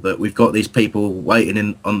principle that we've got these people waiting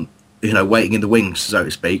in the wings, so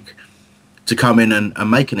to speak, to come in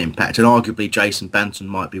and make an impact. And arguably Jason Banton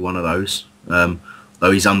might be one of those,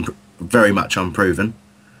 though he's very much unproven.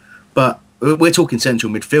 But we're talking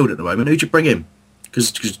central midfield at the moment. Who'd you bring in?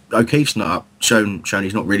 Because O'Keefe's not shown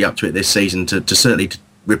he's not really up to it this season to certainly to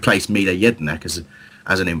replace Mile Jedinak as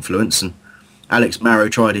an influence. And Alex Maro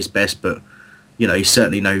tried his best, but you know, he's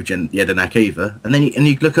certainly no Jedinak either. And then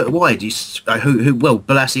you look at wide,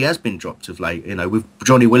 Balassi has been dropped of late, you know, with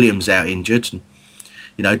Johnny Williams out injured. And,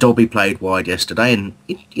 you know, Dobby played wide yesterday, and,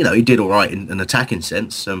 he did all right in an attacking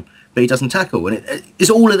sense. but he doesn't tackle. And it's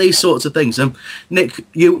all of these sorts of things. Nick,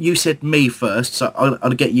 you said me first, so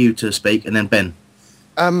I'll get you to speak, and then Ben.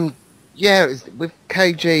 Yeah, with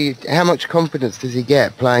KG, how much confidence does he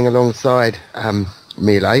get playing alongside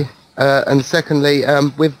Mealy? And secondly,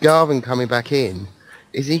 with Garvin coming back in,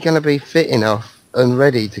 is he going to be fit enough and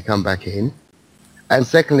ready to come back in? And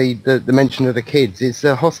secondly, the mention of the kids, it's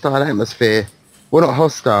a hostile atmosphere. Well, not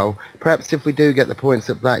hostile. Perhaps if we do get the points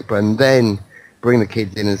at Blackburn, then bring the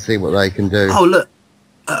kids in and see what they can do. Oh, look,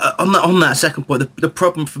 on that second point, the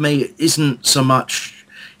problem for me isn't so much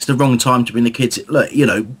it's the wrong time to bring the kids. Look, you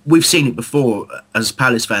know, we've seen it before as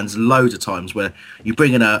Palace fans loads of times where you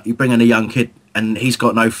bring in a young kid and he's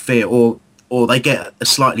got no fear, or they get a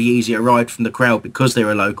slightly easier ride from the crowd because they're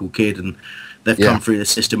a local kid and they've come through the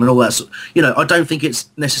system and all that. You know, I don't think it's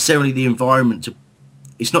necessarily the environment to.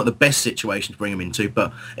 It's not the best situation to bring them into,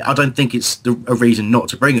 but I don't think it's a reason not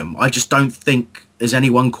to bring them. I just don't think there's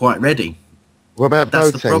anyone quite ready. What about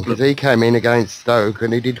Boateng? Because he came in against Stoke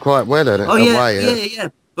and he did quite well at it. Yeah.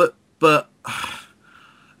 But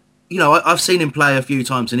you know, I've seen him play a few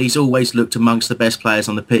times, and he's always looked amongst the best players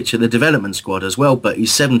on the pitch at the development squad as well. But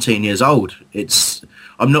he's 17 years old.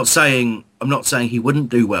 I'm not saying he wouldn't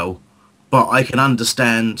do well, but I can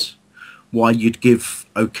understand why you'd give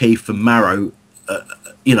O'Keefe and Marrow,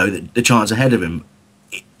 you know, the chance ahead of him.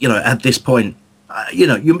 You know, at this point, you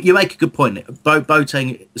know, you make a good point.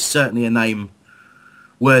 Boateng is certainly a name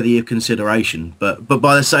worthy of consideration, but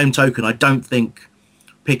by the same token, I don't think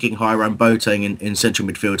picking Hiram Boateng in central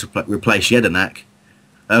midfield to replace Jedinak,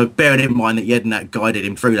 bearing in mind that Jedinak guided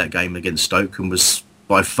him through that game against Stoke and was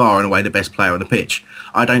by far and away the best player on the pitch.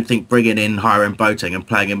 I don't think bringing in Hiram Boateng and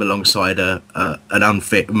playing him alongside an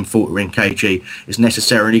unfit and faltering KG is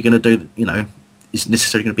necessarily going to do, you know, is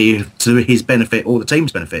necessarily going to be to his benefit or the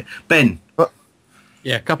team's benefit. Ben?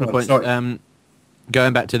 Yeah, a couple of points.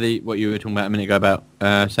 Going back to what you were talking about a minute ago about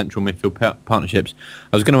central midfield partnerships,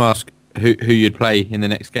 I was going to ask who you'd play in the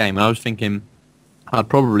next game. And I was thinking I'd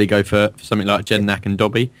probably go for something like Jedinak and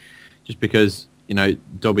Dobby, just because, you know,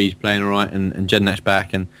 Dobby's playing all right and Jedinak's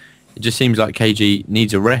back, and it just seems like KG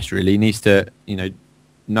needs a rest, really. He needs to, you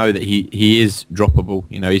know that he is droppable.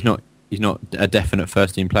 You know, he's not a definite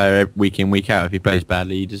first-team player week in, week out. If he plays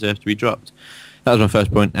badly, he deserves to be dropped. That was my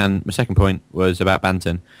first point, and my second point was about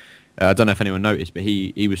Banton. I don't know if anyone noticed, but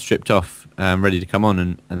he was stripped off, ready to come on,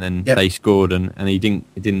 and then they scored, and he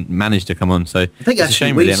didn't manage to come on. So I think it's a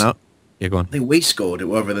shame, really. Yeah, go on. I think we scored it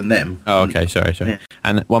rather than them. Oh, okay, sorry. Yeah.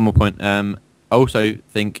 And one more point. I also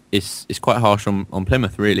think it's quite harsh on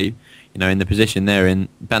Plymouth, really. You know, in the position they're in,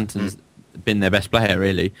 Banton's been their best player,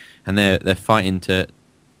 really, and they're fighting to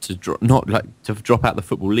drop out the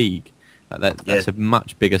Football League. That's a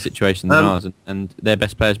much bigger situation than ours, and their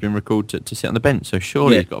best player's been recalled to sit on the bench. So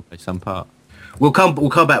surely he's got to play some part. We'll come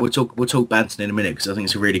back. We'll talk Banton in a minute because I think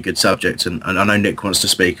it's a really good subject, and I know Nick wants to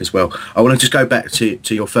speak as well. I want to just go back to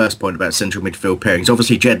your first point about central midfield pairings.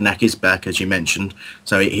 Obviously, Jedinak is back, as you mentioned,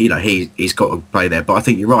 so he's got to play there. But I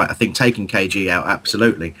think you're right. I think taking KG out,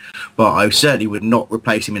 absolutely, but I certainly would not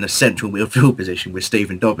replace him in a central midfield position with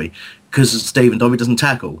Stephen Dobby, because Stephen Dobby doesn't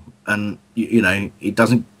tackle, and you know, he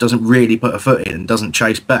doesn't really put a foot in and doesn't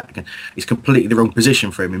chase back. And it's completely the wrong position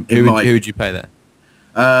for him. Who would you play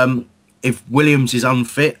there? If Williams is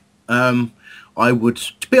unfit, I would,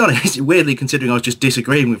 to be honest, weirdly considering I was just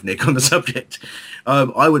disagreeing with Nick on the subject,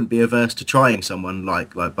 I wouldn't be averse to trying someone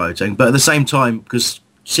like Boateng, but at the same time,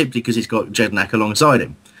 simply because he's got Jedinak alongside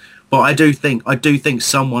him. But I do think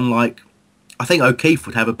someone like, I think O'Keefe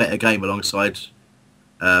would have a better game alongside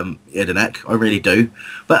Jedinak. I really do.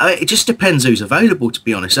 But it just depends who's available, to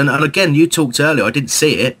be honest. And again, you talked earlier, I didn't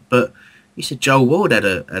see it, but you said Joel Ward had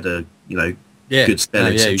a you know, good spell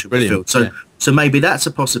in central midfield. So maybe that's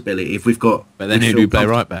a possibility if we've got. But then who do you play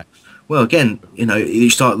right back? Well, again, you know, you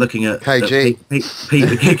start looking at KG.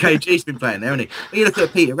 KG's been playing there, hasn't he? But you look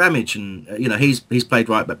at Peter Ramage, and you know, he's played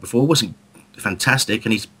right back before. Wasn't fantastic,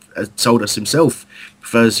 and he's told us himself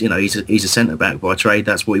prefers. You know, he's a centre back by trade.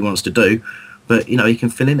 That's what he wants to do. But you know, he can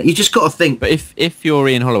fill in. You just got to think. But if you're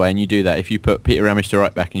Ian Holloway and you do that, if you put Peter Ramage to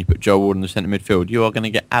right back and you put Joel Ward in the centre midfield, you are going to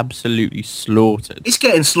get absolutely slaughtered. It's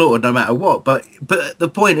getting slaughtered no matter what. But the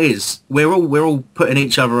point is, we're all putting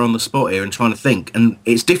each other on the spot here and trying to think, and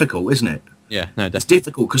it's difficult, isn't it? Yeah, no, it's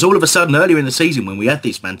difficult because all of a sudden, earlier in the season, when we had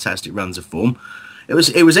these fantastic runs of form, it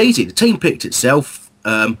was easy. The team picked itself.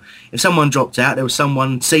 If someone dropped out, there was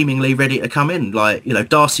someone seemingly ready to come in. Like, you know,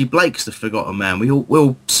 Darcy Blake's the forgotten man. We were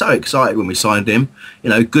all so excited when we signed him. You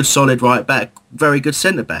know, good solid right back, very good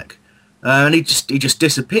centre back, and he just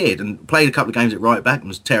disappeared and played a couple of games at right back and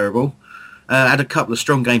was terrible. Had a couple of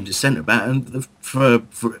strong games at centre back, and for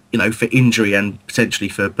injury and potentially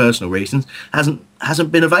for personal reasons,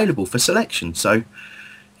 hasn't been available for selection. So,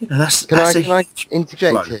 that's Can I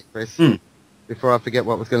interject here, Chris? Before I forget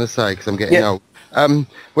what I was going to say, because I'm getting old.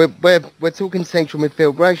 We're talking central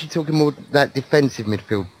midfield. We're actually talking more that defensive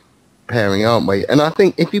midfield pairing, aren't we? And I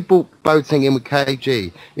think if you brought Boateng in with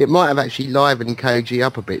KG, it might have actually livened KG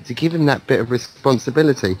up a bit to give him that bit of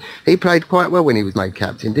responsibility. He played quite well when he was made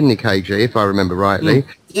captain, didn't he, KG, if I remember rightly?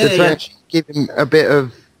 Actually give him a bit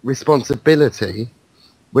of responsibility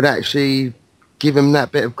would actually give him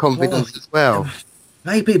that bit of confidence as well.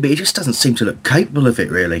 Maybe, but he just doesn't seem to look capable of it,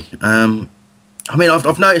 really.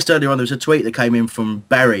 I've noticed earlier on there was a tweet that came in from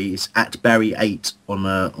Barry's @Barry8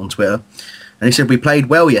 on Twitter. And he said, we played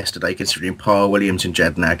well yesterday considering Parr, Williams and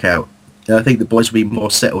Jadnak out. I think the boys will be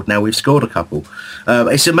more settled now we've scored a couple.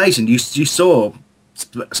 It's amazing. You saw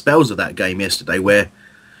spells of that game yesterday where,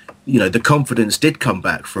 the confidence did come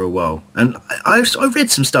back for a while. And I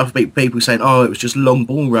read some stuff about people saying, it was just long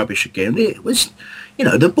ball rubbish again. It was,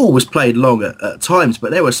 the ball was played long at times,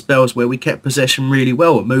 but there were spells where we kept possession really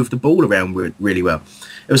well and moved the ball around really well.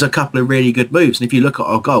 It was a couple of really good moves. And if you look at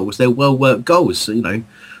our goals, they're well-worked goals,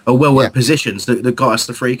 or well-worked positions that got us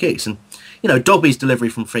the free kicks. And, Dobby's delivery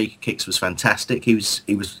from free kicks was fantastic. He was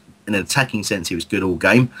in an attacking sense, he was good all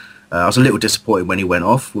game. I was a little disappointed when he went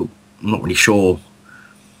off. Well, I'm not really sure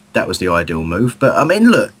that was the ideal move. But,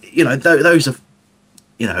 look, those are,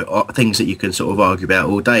 things that you can sort of argue about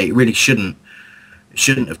all day. It really shouldn't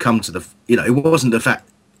have come to the, it wasn't the fact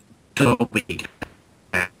Dobby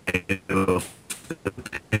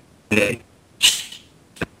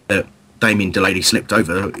Damien Delaney slipped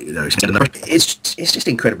over. It's just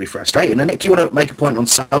incredibly frustrating. And Nick, do you want to make a point on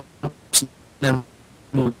subs? Then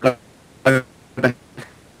we'll go back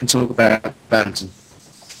and talk about Banton.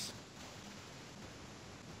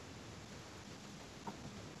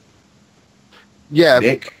 Yeah,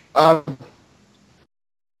 Nick. I'm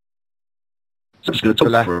just going to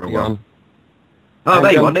talk for a while. Oh,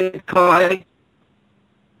 there you are, Nick. Hi.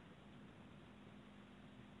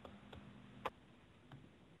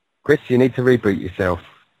 Chris, you need to reboot yourself.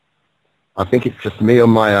 I think it's just me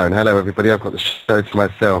on my own. Hello, everybody. I've got the show to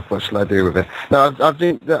myself. What shall I do with it? No, I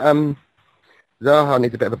think that Zaha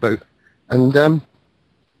needs a bit of a boot, and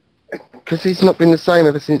because he's not been the same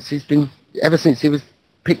ever since he was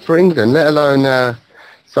picked for England, let alone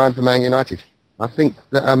signed for Man United. I think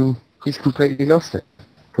that he's completely lost it.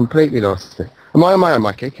 Completely lost it. Am I on my own,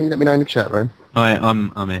 Mikey? Can you let me know in the chat room?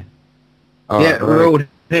 I'm here. Yeah, we're all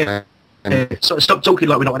here. So stop talking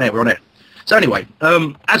like we're not on air. We're on air. So anyway,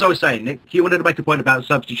 as I was saying, Nick, you wanted to make a point about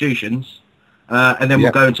substitutions, and then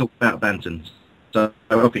we'll go and talk about Banton. So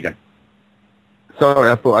off you go.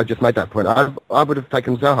 Sorry, I thought I just made that point. I would have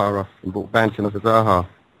taken Zaha off and brought Banton off of Zaha,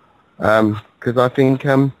 because I think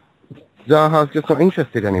Zaha's just not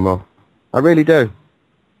interested anymore. I really do.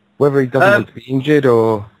 Whether he doesn't want to be injured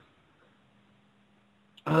or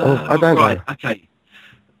I don't know. Okay.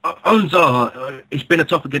 On Zaha, it's been a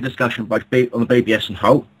topic of discussion both on the BBS and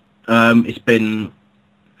Holt. It's been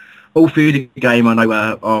all through the game. I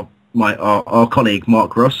know our colleague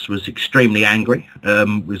Mark Ross was extremely angry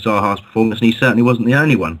with Zaha's performance, and he certainly wasn't the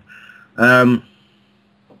only one.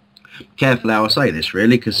 Careful how I say this,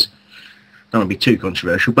 really, because I don't want to be too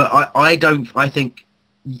controversial. But I think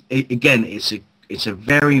again, it's a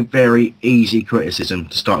very, very easy criticism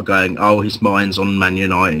to start going, his mind's on Man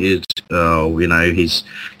United, he's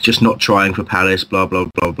just not trying for Palace, blah, blah,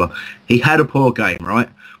 blah, blah. He had a poor game, right?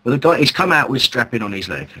 Well, the guy, he's come out with strapping on his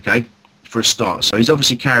leg, okay, for a start. So he's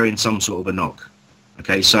obviously carrying some sort of a knock,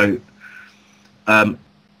 okay? So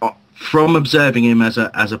from observing him as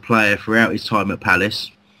a player throughout his time at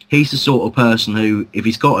Palace, he's the sort of person who, if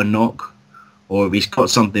he's got a knock or if he's got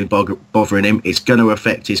something bothering him, it's going to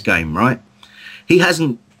affect his game, right? He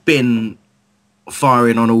hasn't been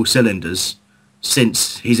firing on all cylinders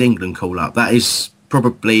since his England call-up. That is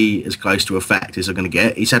probably as close to a fact as I'm going to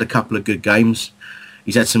get. He's had a couple of good games.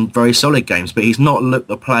 He's had some very solid games, but he's not looked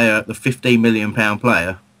the £15 million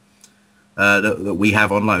player that we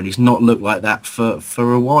have on loan. He's not looked like that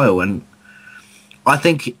for a while. And I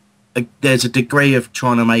think there's a degree of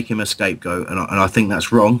trying to make him a scapegoat, and I think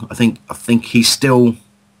that's wrong. I think he's still...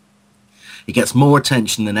 He gets more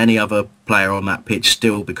attention than any other player on that pitch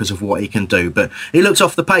still because of what he can do. But he looked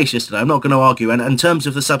off the pace yesterday. I'm not going to argue. And in terms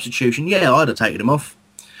of the substitution, yeah, I'd have taken him off.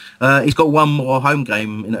 He's got one more home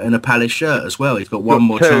game in a Palace shirt as well. He's got one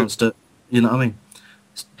more chance to, you know what I mean?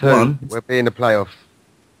 One. We'll be in the playoffs.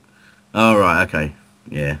 Oh, right, okay.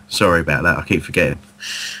 Yeah, sorry about that. I keep forgetting.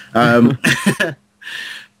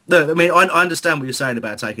 Look, I mean, I understand what you're saying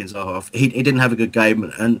about taking Zaha off. He didn't have a good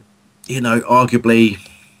game, and arguably,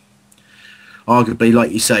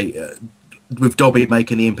 like you say, with Dobby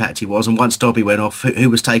making the impact he was, and once Dobby went off, who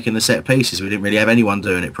was taking the set pieces? We didn't really have anyone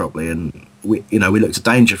doing it properly, and we looked at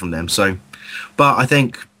danger from them. So, but I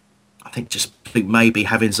think maybe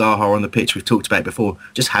having Zaha on the pitch, we've talked about it before,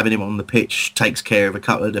 just having him on the pitch takes care of a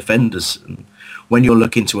couple of defenders. And when you're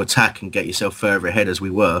looking to attack and get yourself further ahead, as we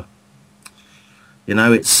were,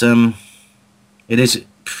 it's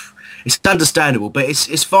understandable, but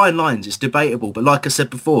it's fine lines. It's debatable. But like I said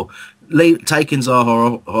before, taking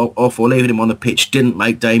Zaha off or leaving him on the pitch didn't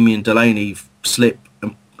make Damien Delaney slip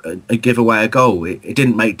and give away a goal. It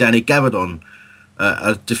didn't make Danny Gabardon,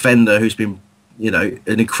 a defender who's been, an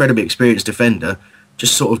incredibly experienced defender,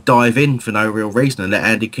 just sort of dive in for no real reason and let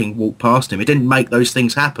Andy King walk past him. It didn't make those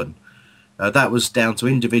things happen. That was down to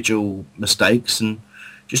individual mistakes and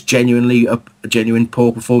just genuine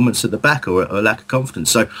poor performance at the back or a lack of confidence.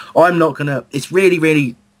 So I'm not going to... It's really,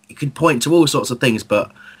 really... You can point to all sorts of things,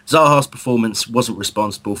 but Zaha's performance wasn't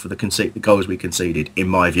responsible for the goals we conceded, in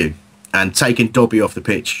my view. And taking Dobby off the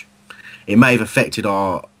pitch, it may have affected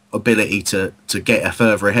our ability to get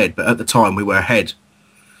further ahead, but at the time we were ahead.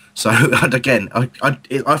 So again,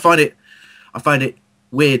 I find it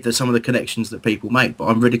weird that some of the connections that people make, but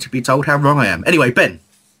I'm ready to be told how wrong I am. Anyway, Ben.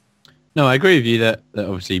 No, I agree with you that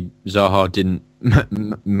obviously Zaha didn't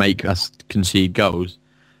make us concede goals.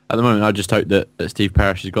 At the moment, I just hope that Steve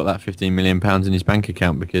Parish has got that £15 million in his bank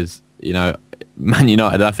account because, Man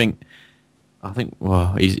United, I think,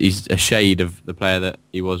 well, he's a shade of the player that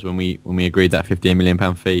he was when we agreed that £15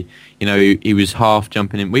 million fee. He was half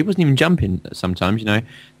jumping in. Well, he wasn't even jumping sometimes,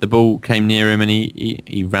 The ball came near him and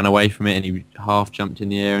he ran away from it and he half jumped in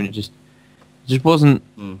the air and it just wasn't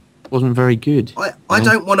very good. I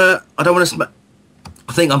don't want to.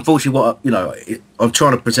 I think unfortunately, I'm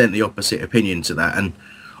trying to present the opposite opinion to that, and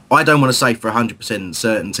I don't want to say for 100%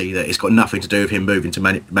 certainty that it's got nothing to do with him moving to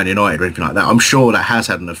Man United or anything like that. I'm sure that has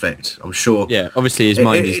had an effect. I'm sure. Yeah, obviously his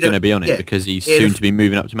mind is going to be on it because he's soon to be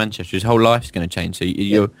moving up to Manchester. His whole life's going to change. So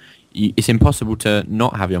it's impossible to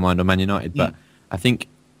not have your mind on Man United. But I think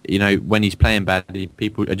when he's playing badly,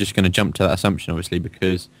 people are just going to jump to that assumption, obviously,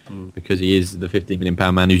 because he is the £15 million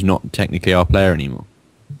man who's not technically our player anymore.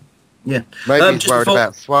 Yeah, maybe he's worried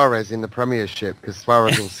about Suarez in the Premiership because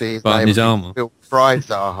Suarez will see his name and he'll fry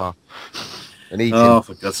Zaha and eat him. Oh,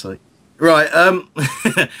 for God's sake! Right,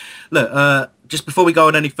 look. Just before we go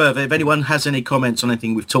on any further, if anyone has any comments on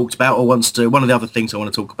anything we've talked about or wants to, one of the other things I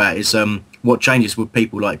want to talk about is what changes would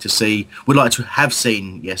people like to have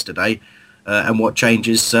seen yesterday, and what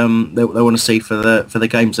changes they want to see for the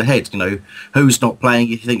games ahead. Who's not playing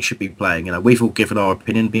you think should be playing. We've all given our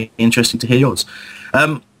opinion. It'd be interesting to hear yours.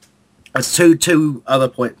 There's two other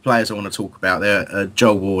players I want to talk about there,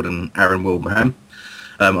 Joel Ward and Aaron Wilbraham.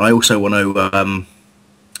 I also want to,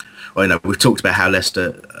 we've talked about how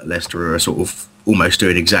Leicester are sort of almost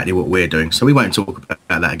doing exactly what we're doing, so we won't talk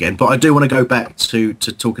about that again. But I do want to go back to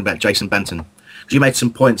talking about Jason Banton, because you made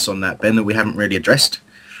some points on that, Ben, that we haven't really addressed.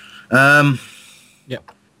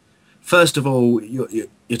 First of all, you're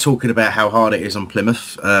talking about how hard it is on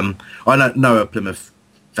Plymouth. I don't know a Plymouth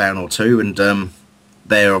fan or two, and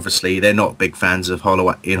they're not big fans of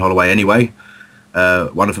Ian Holloway anyway.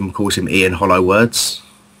 One of them calls him Ian Hollow Words,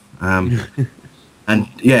 and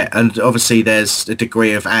obviously there's a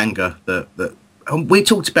degree of anger that we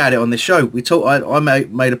talked about it on this show. I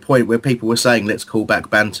made a point where people were saying let's call back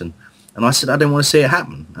Banton, and I said I didn't want to see it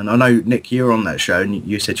happen. And I know, Nick, you were on that show and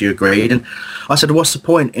you said you agreed, and I said what's the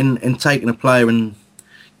point in taking a player and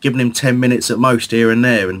giving him 10 minutes at most here and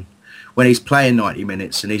there, and when he's playing 90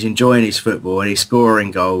 minutes and he's enjoying his football and he's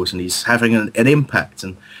scoring goals and he's having an impact.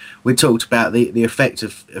 And we talked about the effect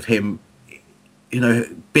of him,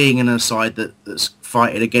 being in a side that's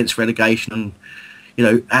fighting against relegation and,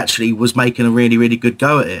 actually was making a really, really good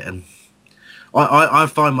go at it. And I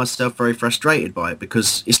find myself very frustrated by it,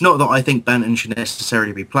 because it's not that I think Banton should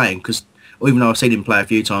necessarily be playing, because even though I've seen him play a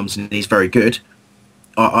few times and he's very good,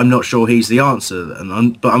 I'm not sure he's the answer.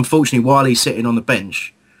 But unfortunately, while he's sitting on the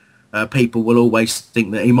bench, people will always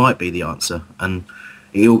think that he might be the answer, and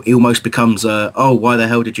he almost becomes why the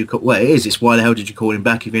hell did you call... Well, it's why the hell did you call him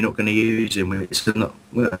back if you're not going to use him? It's not,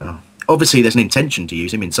 obviously there's an intention to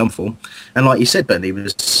use him in some form, and like you said, Ben, he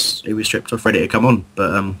was stripped off ready to come on,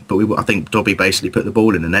 but I think Dobby basically put the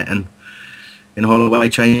ball in the net, and Holloway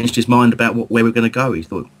changed his mind about where we're going to go. He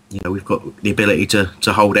thought, we've got the ability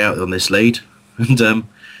to hold out on this lead, and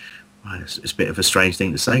it's a bit of a strange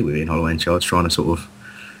thing to say with Ian Holloway in charge, trying to sort of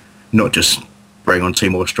not just bring on two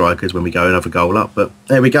more strikers when we go another goal up. But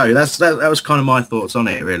there we go. That was kind of my thoughts on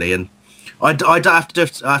it, really. And I have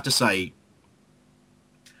to say,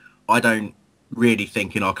 I don't really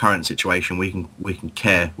think in our current situation we can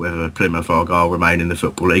care whether Plymouth or Argyle remain in the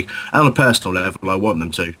Football League. And on a personal level, I want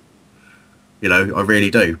them to. You know, I really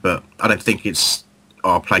do. But I don't think it's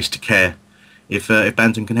our place to care if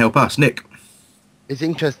Banton can help us. Nick? It's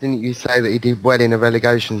interesting that you say that he did well in a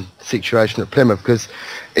relegation situation at Plymouth, because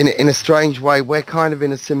in a strange way, we're kind of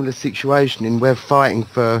in a similar situation in we're fighting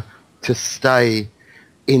to stay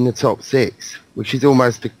in the top 6, which is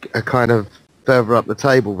almost a kind of further up the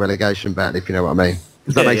table relegation battle, if you know what I mean.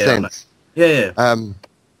 Does that make sense? Yeah. And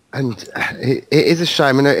it is a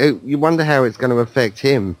shame, and you wonder how it's going to affect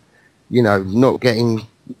him, you know, not getting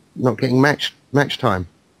match time,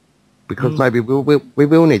 because maybe we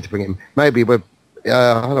will need to bring him. Maybe we're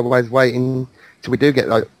Holloway's waiting till we do get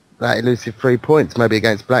like that elusive 3 points, maybe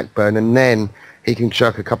against Blackburn, and then he can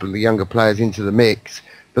chuck a couple of the younger players into the mix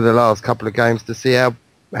for the last couple of games to see how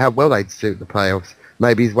well they'd suit the playoffs.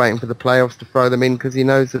 Maybe he's waiting for the playoffs to throw them in because he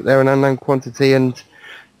knows that they're an unknown quantity, and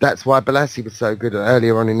that's why Balassi was so good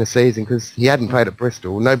earlier on in the season, because he hadn't played at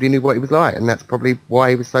Bristol. Nobody knew what he was like, and that's probably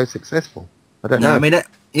why he was so successful. I don't know. I mean,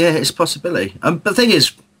 it's a possibility. But the thing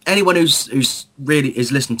is, anyone who's really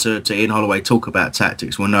is listening to Ian Holloway talk about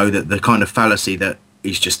tactics will know that the kind of fallacy that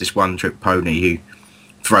he's just this one-trick pony who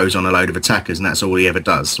throws on a load of attackers and that's all he ever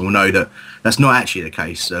does. We'll know that that's not actually the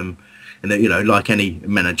case. And that, you know, like any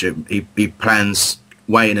manager, he plans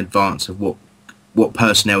way in advance of what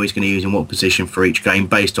personnel he's going to use in what position for each game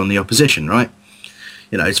based on the opposition, right?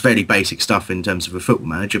 You know, it's fairly basic stuff in terms of a football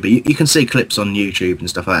manager, but you can see clips on YouTube and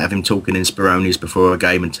stuff like that of him talking in Spironis before a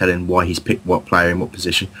game and telling why he's picked what player in what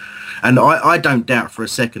position. And I don't doubt for a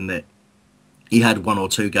second that he had 1 or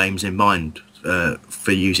 2 games in mind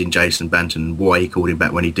for using Jason Banton and why he called him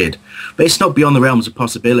back when he did. But it's not beyond the realms of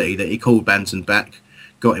possibility that he called Banton back,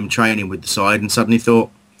 got him training with the side, and suddenly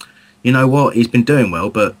thought, you know what, he's been doing well,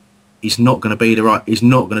 but he's not going to he's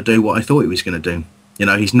not going to do what I thought he was going to do. You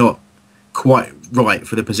know, he's not quite right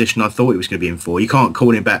for the position I thought he was going to be in for. You can't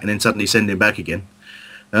call him back and then suddenly send him back again.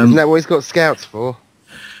 Isn't that what he's got scouts for?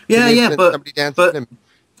 But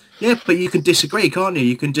you can disagree, can't you?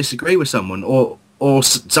 You can disagree with someone, or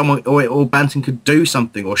Banton could do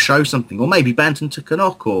something or show something, or maybe Banton took a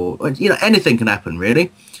knock, or you know, anything can happen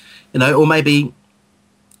really. You know, or maybe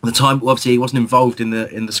the time obviously he wasn't involved in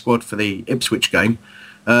the squad for the Ipswich game.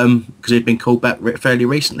 Because he'd been called back fairly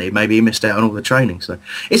recently. Maybe he missed out on all the training. So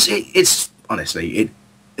it's honestly,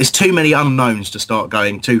 it's too many unknowns to start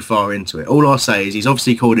going too far into it. All I'll say is he's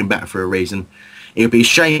obviously called him back for a reason. It would be a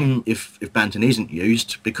shame if Banton isn't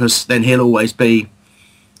used, because then he'll always be,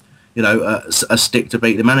 you know, a stick to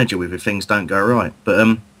beat the manager with if things don't go right. But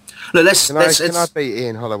look, can I beat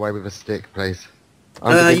Ian Holloway with a stick, please?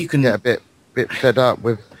 You can get a bit fed up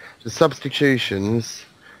with the substitutions.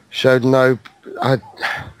 Showed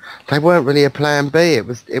they weren't really a plan B. It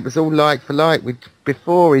was all like for like.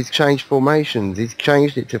 Before he's changed formations, he's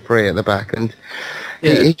changed it to 3 at the back, and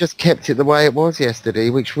he just kept it the way it was yesterday,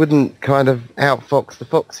 which wouldn't kind of outfox the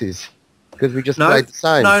Foxes, because we just played the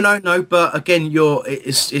same. No. But again,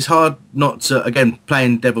 it's hard not to, again,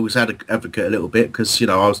 playing devil's advocate a little bit, because you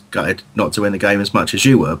know I was gutted not to win the game as much as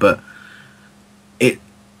you were, but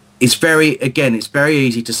it's very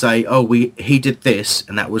easy to say, he did this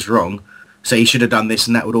and that was wrong, so he should have done this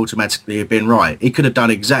and that would automatically have been right. He could have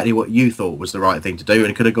done exactly what you thought was the right thing to do,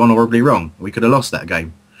 and it could have gone horribly wrong. We could have lost that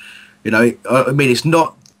game. You know, I mean, it's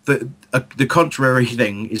not the contrary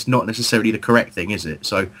thing is not necessarily the correct thing, is it?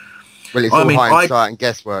 So, well, it's all hindsight and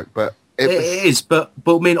guesswork, but it is. But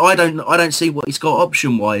I mean, I don't see what he's got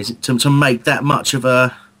option wise to make that much of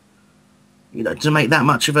a. You know, to make that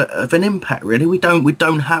much of an impact, really. We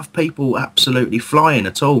don't have people absolutely flying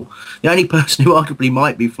at all. The only person who arguably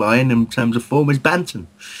might be flying in terms of form is Banton.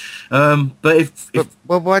 But if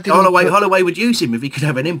Holloway would use him if he could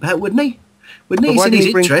have an impact, wouldn't he? Why didn't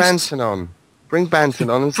he bring Banton on? Bring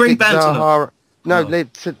Banton on and stick Zaha. No,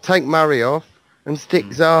 take Murray off and stick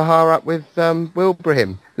Zaha up with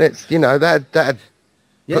Wilbrahim. Let's, you know, that'd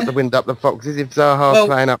put the wind up the Foxes if Zaha's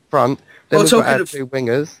playing up front. Then we've got our 2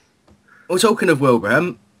 wingers. Well, talking of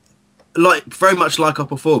Wilbraham, very much like our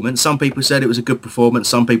performance, some people said it was a good performance,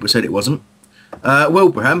 some people said it wasn't.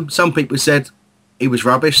 Wilbraham, some people said he was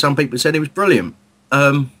rubbish, some people said he was brilliant.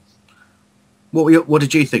 What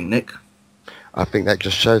did you think, Nick? I think that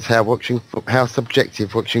just shows how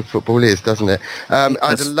subjective watching football is, doesn't it? I'd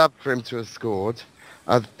have loved for him to have scored.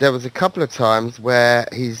 There was a couple of times where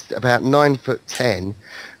he's about 9'10",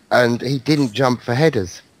 and he didn't jump for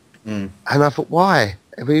headers. And I thought, why?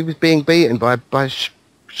 He was being beaten by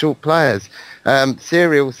short players.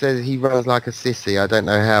 Serial says he runs like a sissy. I don't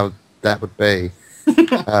know how that would be.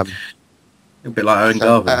 A bit like Owen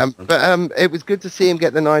Garvin. But it was good to see him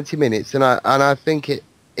get the 90 minutes, and I think it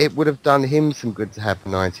would have done him some good to have the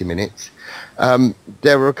 90 minutes.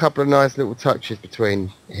 There were a couple of nice little touches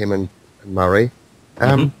between him and Murray.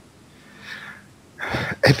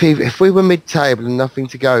 If we were mid-table and nothing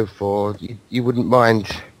to go for, you wouldn't mind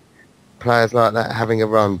players like that having a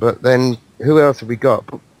run. But then, who else have we got?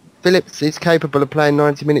 Phillips is capable of playing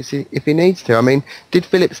 90 minutes if he needs to. I mean, did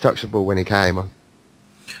Phillips touch the ball when he came on?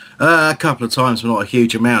 A couple of times, but not a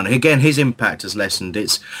huge amount. Again, his impact has lessened.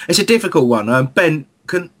 It's a difficult one. Ben,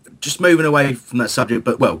 just moving away from that subject,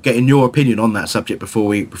 but getting your opinion on that subject before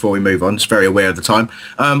we move on. Just very aware of the time.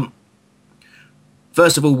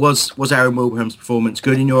 First of all, was Aaron Wilbraham's performance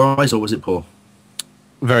good in your eyes, or was it poor?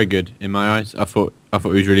 Very good in my eyes. I thought he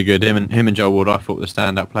was really good. Him and Joel Ward, I thought, were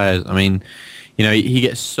stand-up players. I mean, he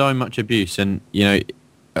gets so much abuse, and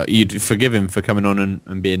you'd forgive him for coming on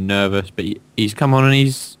and being nervous, but he's come on and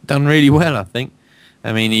he's done really well, I think.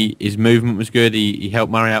 I mean, his movement was good. He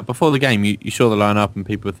helped Murray out before the game. You saw the lineup, and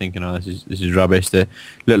people were thinking, "Oh, this is rubbish." It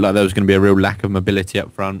looked like there was going to be a real lack of mobility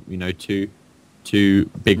up front. Two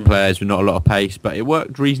big players with not a lot of pace, but it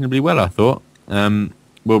worked reasonably well, I thought.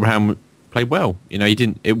 Wilbraham played well. He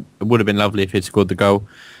didn't. It would have been lovely if he'd scored the goal,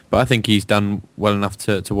 but I think he's done well enough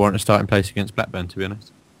to warrant a starting place against Blackburn, to be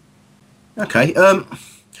honest. Okay.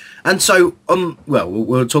 And so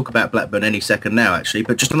we'll talk about Blackburn any second now, actually.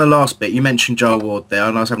 But just on the last bit, you mentioned Joel Ward there,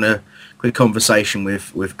 and I was having a quick conversation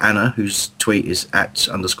with Anna, whose tweet is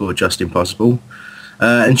 @_JustImpossible,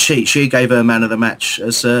 and she gave her man of the match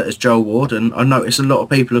as Joel Ward, and I noticed a lot of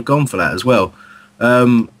people have gone for that as well.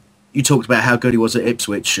 You talked about how good he was at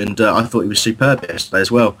Ipswich, and I thought he was superb yesterday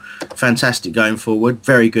as well. Fantastic going forward,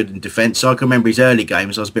 very good in defence. So I can remember his early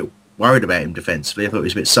games. I was a bit worried about him defensively. I thought he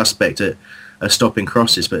was a bit suspect at stopping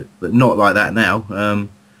crosses, but not like that now.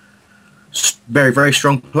 Very, very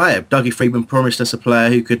strong player. Dougie Freedman promised us a player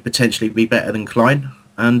who could potentially be better than Klein.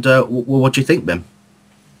 And what do you think, Ben?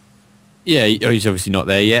 Yeah, he's obviously not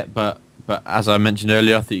there yet, but as I mentioned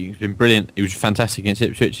earlier, I think he's been brilliant. He was fantastic against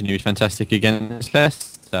Ipswich, and he was fantastic against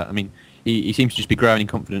Leicester. I mean, he seems to just be growing in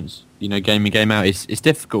confidence. Game in, game out. It's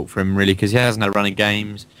difficult for him really because he hasn't had a run of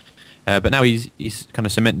games, but now he's kind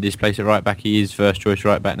of cemented his place at right back. He is first choice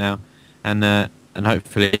right back now. And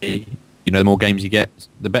hopefully, the more games he gets,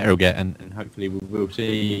 the better he'll get, and hopefully we'll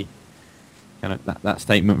see kind of that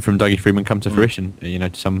statement from Dougie Freedman come to fruition,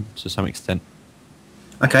 to some extent.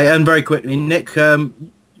 Okay, and very quickly, Nick,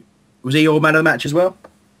 was he your man of the match as well?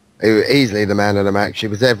 He was easily the man of the match. He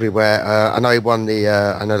was everywhere. I know he won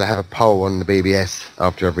I know they have a poll on the BBS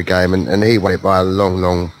after every game, and he won it by a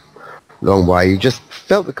long way. You just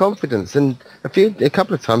felt the confidence, and a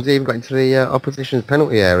couple of times he even got into the opposition's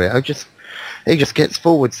penalty area. He just gets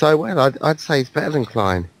forward so well. I'd say he's better than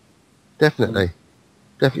Klein. Definitely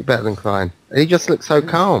better than Klein. He just looks so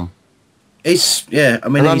calm. He's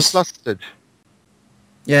unflustered.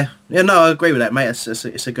 Yeah, no, I agree with that, mate.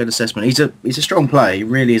 It's a good assessment. He's a strong player. He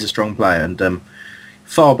really is a strong player, and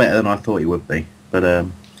far better than I thought he would be. But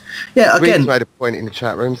yeah, again, Reed's made a point in the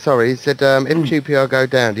chat room. Sorry, he said, if QPR go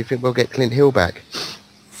down, do you think we'll get Clint Hill back?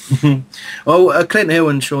 Well, Clint Hill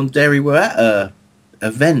and Sean Derry were at an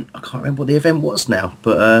event. I can't remember what the event was now,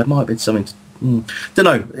 but it might have been something. Don't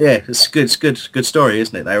know. Yeah, it's good story,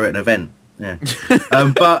 isn't it? They were at an event. Yeah,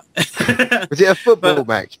 but was it a football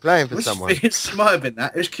match playing for someone? It might have been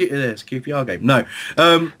that. It was a QPR game. No,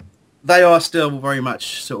 they are still very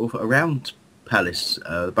much sort of around Palace,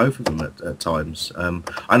 both of them at times.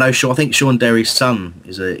 I know. I think Sean Derry's son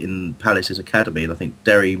is in Palace's academy, and I think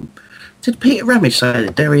Derry. Did Peter Ramage say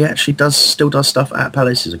that Derry actually still does stuff at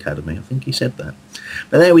Palace's academy? I think he said that.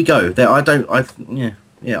 But there we go. I don't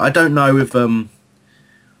know if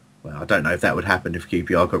I don't know if that would happen if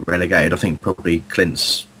QPR got relegated. I think probably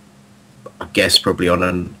Clint's, probably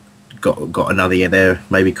got another year there,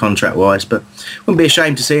 maybe contract-wise, but wouldn't be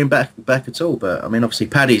ashamed to see him back at all. But I mean, obviously,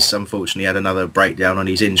 Paddy's unfortunately had another breakdown on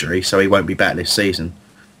his injury, so he won't be back this season.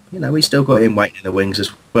 We still got him waiting in the wings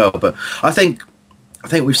as well. But I think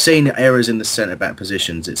we've seen errors in the centre-back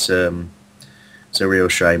positions. It's a real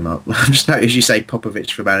shame. I just noticed you say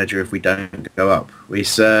Popovic for manager if we don't go up. We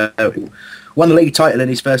won the league title in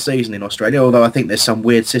his first season in Australia, although I think there's some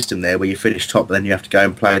weird system there where you finish top, then you have to go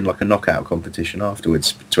and play in like a knockout competition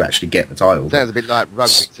afterwards to actually get the title. Sounds a bit like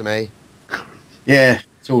rugby to me. Yeah,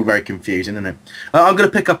 it's all very confusing, isn't it? I'm going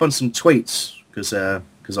to pick up on some tweets because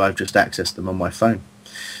I've just accessed them on my phone.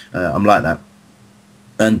 I'm like that.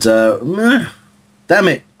 And damn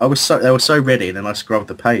it, they were so ready, and then I scrolled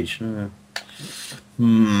the page.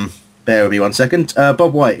 Bear with me 1 second.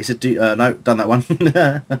 Bob White, he said, no, done that one.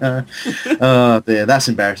 Oh dear, that's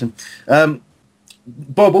embarrassing.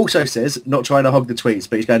 Bob also says, not trying to hog the tweets,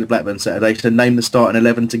 but he's going to Blackburn Saturday to name the starting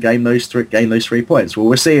 11 to gain those 3 points. Well,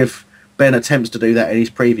 we'll see if Ben attempts to do that in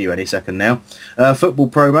his preview any second now. Football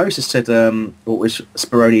Promos has said what is with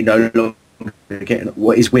Speroni no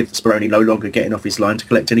longer getting off his line to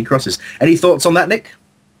collect any crosses. Any thoughts on that, Nick?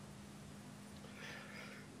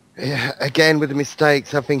 Yeah, again, with the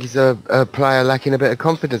mistakes, I think he's a player lacking a bit of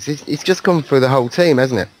confidence. He's just gone through the whole team,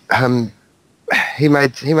 hasn't it? He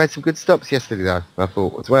made some good stops yesterday, though, I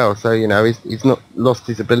thought, as well. So, he's not lost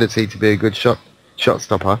his ability to be a good shot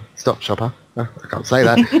stopper. I can't say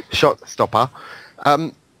that. Shot stopper.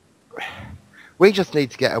 We just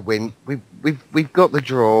need to get a win. We've got the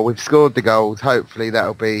draw. We've scored the goals. Hopefully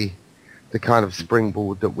that'll be the kind of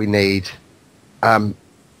springboard that we need, and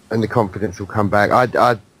the confidence will come back. I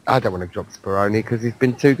don't want to drop Speroni because he's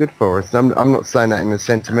been too good for us. I'm not saying that in a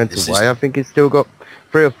sentimental way. I think he's still got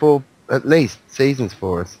 3 or 4 at least seasons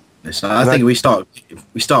for us. Listen, I think we start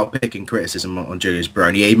picking criticism on Julius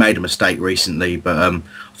Speroni. He made a mistake recently, but I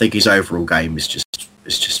think his overall game is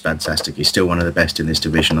just fantastic. He's still one of the best in this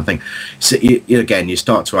division. I think again you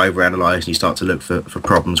start to overanalyze and you start to look for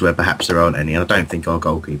problems where perhaps there aren't any. And I don't think our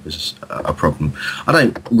goalkeeper's a problem. I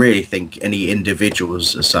don't really think any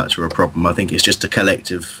individuals as such are a problem. I think it's just a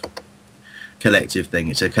collective thing.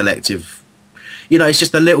 It's a collective. It's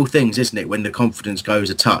just the little things, isn't it? When the confidence goes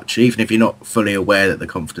a touch, even if you're not fully aware that the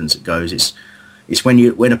confidence goes, it's when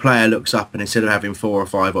a player looks up and instead of having 4 or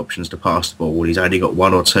 5 options to pass the ball, he's only got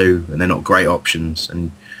 1 or 2, and they're not great options.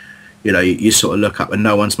 And you sort of look up and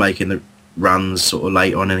no one's making the runs sort of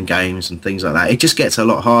late on in games and things like that. It just gets a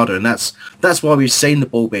lot harder, and that's why we've seen the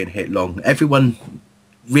ball being hit long. Everyone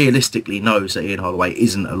realistically knows that Ian Holloway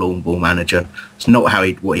isn't a long ball manager. It's not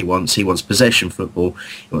what he wants. He wants possession football.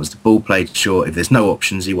 He wants the ball played short. If there's no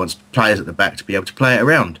options, he wants players at the back to be able to play it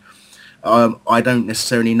around. I don't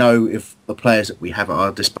necessarily know if the players that we have at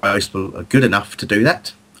our disposal are good enough to do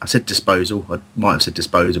that. I said disposal. I might have said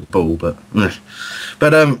disposable, but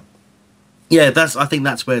yeah, I think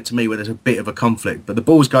that's where there's a bit of a conflict. But the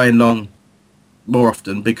ball's going long more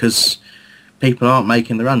often because people aren't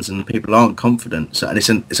making the runs and people aren't confident. So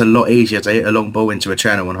it's a lot easier to hit a long ball into a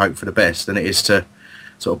channel and hope for the best than it is to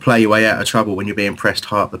sort of play your way out of trouble when you're being pressed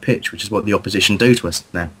high up the pitch, which is what the opposition do to us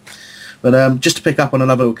now. But just to pick up on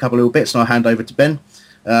another couple of little bits, and I'll hand over to Ben.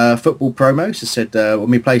 Football Promos has said,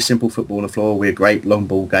 when we play simple football on the floor, we're great. Long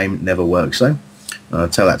ball game never works, though. I'll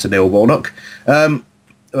tell that to Neil Warnock.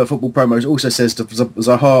 Football Promos also says,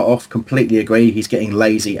 Zaha off, completely agree. He's getting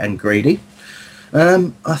lazy and greedy.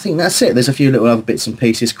 I think that's it. There's a few little other bits and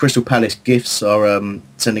pieces. Crystal Palace Gifts are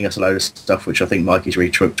sending us a load of stuff, which I think Mikey's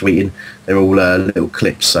retweeting. They're all little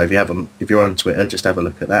clips, so if you're on Twitter, just have a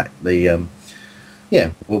look at that. We're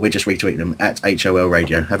just retweeting them at HOL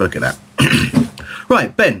Radio. Have a look at that.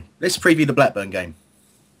 Right, Ben, let's preview the Blackburn game.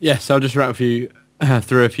 Yes, I'll just rattle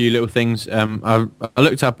through a few little things. I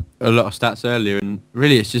looked up a lot of stats earlier, and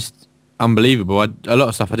really it's just unbelievable. A lot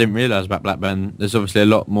of stuff I didn't realise about Blackburn. There's obviously a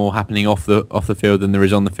lot more happening off the field than there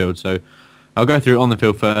is on the field. So I'll go through it on the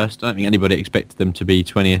field first. I don't think anybody expected them to be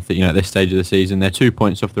 20th, at this stage of the season. They're 2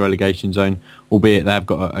 points off the relegation zone, albeit they've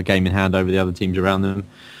got a game in hand over the other teams around them.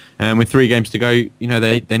 And with 3 games to go,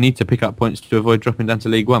 they need to pick up points to avoid dropping down to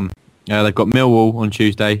League One. They've got Millwall on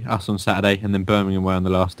Tuesday, us on Saturday, and then Birmingham away on the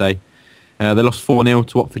last day. They lost 4-0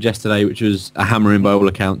 to Watford yesterday, which was a hammering by all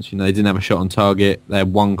accounts. They didn't have a shot on target. They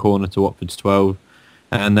had 1 corner to Watford's 12.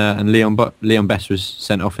 And Leon Best was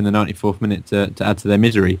sent off in the 94th minute to add to their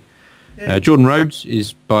misery. Jordan Rhodes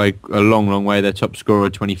is by a long, long way their top scorer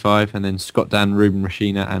at 25. And then Scott Dan, Ruben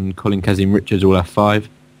Rashina and Colin Kazim-Richards all have 5.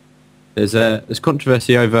 There's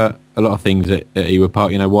controversy over a lot of things at Ewood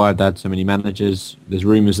Park. Why have they had so many managers? There's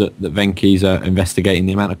rumours that Venky's are investigating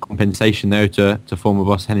the amount of compensation there to former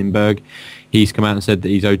boss Henning Berg. He's come out and said that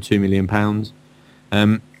he's owed £2 million.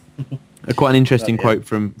 Quite an interesting quote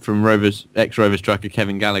from ex-Rovers striker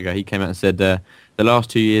Kevin Gallagher. He came out and said, the last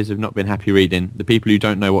 2 years have not been happy reading. The people who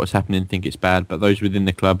don't know what's happening think it's bad, but those within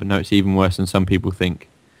the club know it's even worse than some people think.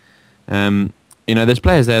 There's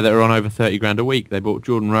players there that are on over 30 grand a week. They bought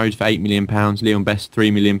Jordan Rhodes for £8 million, Leon Best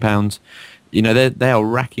 £3 million. They are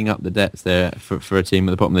racking up the debts there for a team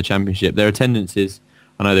at the bottom of the Championship. Their attendances,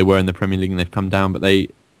 I know they were in the Premier League and they've come down, but they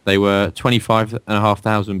were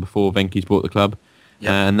 25,500 before Venky's bought the club,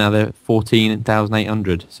 and now they're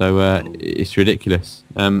 14,800. So it's ridiculous.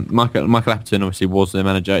 Michael Appleton obviously was their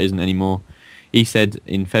manager, isn't anymore. He said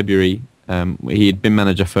in February, he had been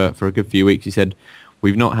manager for a good few weeks. He said,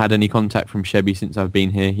 "We've not had any contact from Shebby since I've been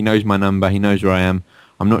here. He knows my number. He knows where I am.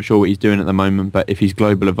 I'm not sure what he's doing at the moment, but if he's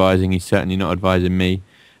global advising, he's certainly not advising me."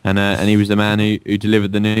 And he was the man who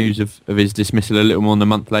delivered the news of his dismissal a little more than a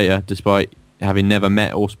month later, despite having never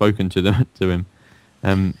met or spoken to him.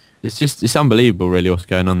 It's unbelievable, really, what's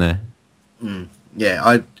going on there.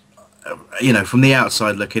 Yeah, from the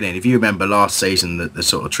outside looking in, if you remember last season, the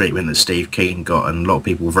sort of treatment that Steve Keane got, and a lot of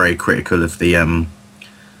people were very critical of the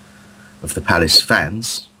Palace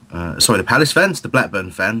fans. The Palace fans, the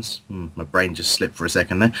Blackburn fans. My brain just slipped for a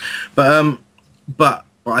second there. But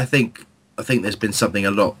I think there's been something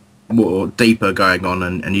a lot more deeper going on,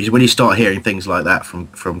 and when you start hearing things like that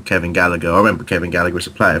from Kevin Gallagher, I remember Kevin Gallagher was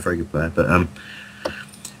a player, a very good player, but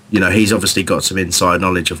he's obviously got some inside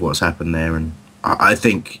knowledge of what's happened there, and I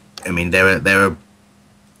think, there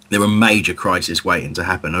are major crises waiting to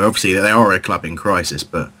happen. And obviously they are a club in crisis,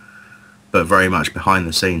 but very much behind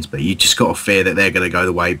the scenes. But you just got to fear that they're going to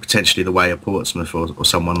go potentially the way of Portsmouth or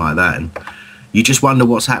someone like that. And you just wonder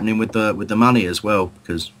what's happening with the money as well,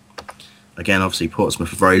 because again, obviously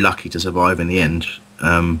Portsmouth are very lucky to survive in the end.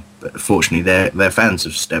 But fortunately, their fans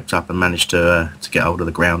have stepped up and managed to get hold of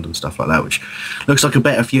the ground and stuff like that, which looks like a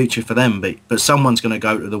better future for them. But someone's going to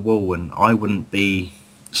go to the wall, and I wouldn't be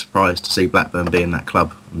surprised to see Blackburn be in that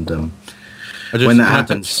club. And when that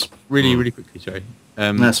happens, really quickly, sorry.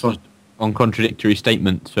 That's fine. On contradictory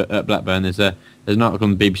statements at Blackburn, there's an article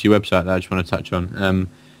on the BBC website that I just want to touch on,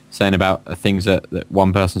 saying about things that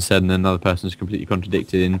one person said and another person's completely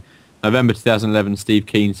contradicted. In November 2011, Steve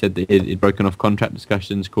Keane said that he'd broken off contract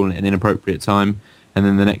discussions, calling it an inappropriate time, and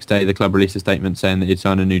then the next day the club released a statement saying that he'd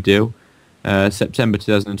signed a new deal. September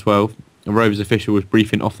 2012, a Rovers official was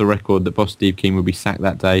briefing off the record that boss Steve Keane would be sacked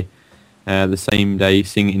that day. The same day,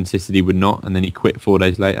 Singh insisted he would not, and then he quit 4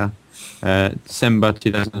 days later. December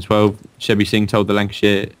 2012, Shebby Singh told the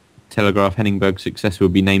Lancashire Telegraph Henningberg's successor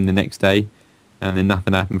would be named the next day, and then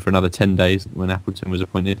nothing happened for another 10 days when Appleton was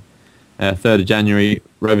appointed. 3rd of January,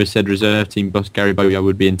 Rovers said reserve team boss Gary Bowyer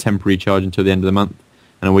would be in temporary charge until the end of the month,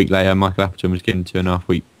 and a week later Michael Appleton was given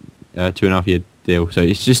 2.5 year deal. So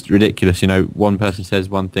it's just ridiculous, one person says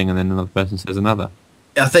one thing and then another person says another.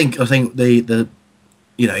 I think the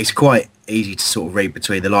it's quite easy to sort of read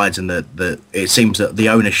between the lines, and it seems that the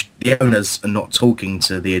owners are not talking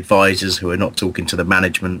to the advisors, who are not talking to the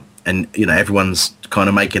management, and everyone's kind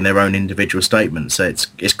of making their own individual statements. So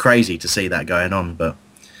it's crazy to see that going on, but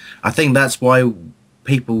I think that's why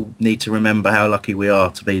people need to remember how lucky we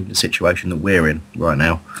are to be in the situation that we're in right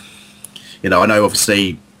now. I know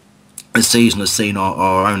obviously the season has seen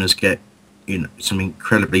our owners get some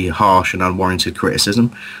incredibly harsh and unwarranted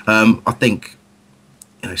criticism. I think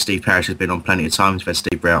Steve Parish has been on plenty of times. We've had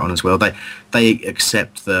Steve Brout on as well. They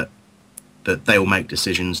accept that they will make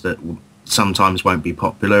decisions that sometimes won't be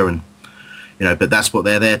popular, and but that's what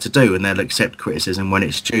they're there to do, and they'll accept criticism when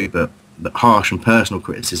it's due. But the harsh and personal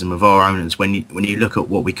criticism of our owners, when you look at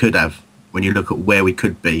what we could have, when you look at where we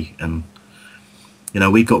could be, and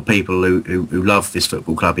we've got people who love this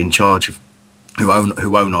football club in charge of, who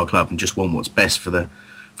own our club and just want what's best for the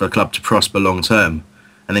club to prosper long term.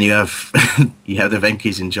 And then you have the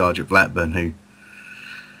Venkis in charge at Blackburn, who,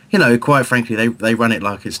 quite frankly, they run it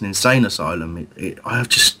like it's an insane asylum. I've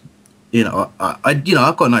just,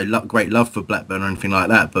 I've got no great love for Blackburn or anything like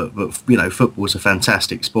that, but football's a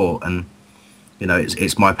fantastic sport, and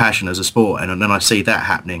it's my passion as a sport. And then I see that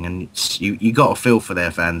happening, and you got to feel for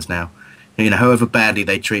their fans now. However badly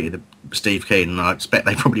they treated Steve Keane, and I expect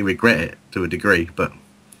they probably regret it to a degree, but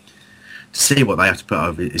to see what they have to put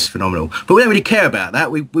over is phenomenal. But we don't really care about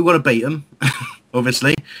that. We want to beat them,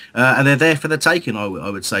 obviously, and they're there for the taking. I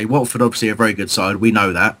would say Watford obviously a very good side. We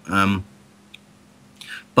know that,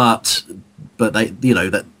 but they,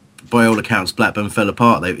 that by all accounts, Blackburn fell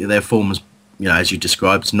apart. Their form was, as you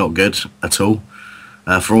described, not good at all.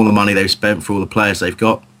 For all the money they've spent, for all the players they've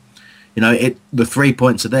got, the 3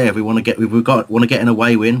 points are there. If we want to get, want to get an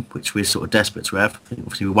away win, which we're sort of desperate to have.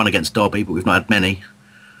 Obviously, we won against Derby, but we've not had many.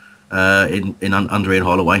 Under Ian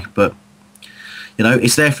Holloway, but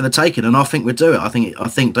it's there for the taking, and I think we'll do it.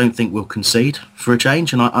 Don't think we'll concede for a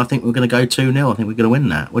change, and I think we're going to go 2-0. I think we're going to win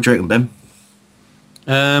that. What do you reckon, Ben?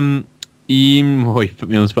 You put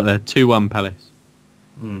me on the spot there. 2-1 Palace.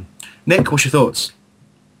 Nick, what's your thoughts?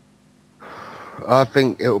 I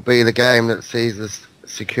think it will be the game that sees us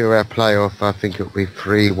secure our playoff. I think it will be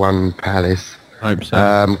 3-1 Palace. I hope so.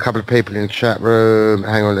 A couple of people in the chat room.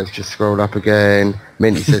 Hang on, let's just scroll up again.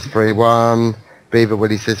 Minty says 3-1. Beaver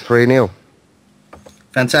Willie says 3-0.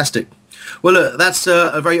 Fantastic. Well, look, that's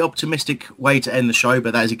a very optimistic way to end the show,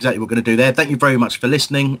 but that is exactly what we're going to do there. Thank you very much for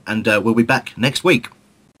listening, and we'll be back next week.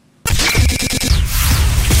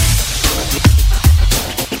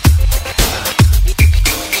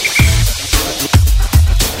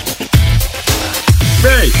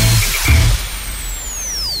 Ready.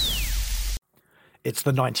 It's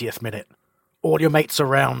the 90th minute. All your mates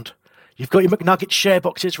around. You've got your McNugget share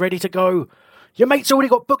boxes ready to go. Your mate's already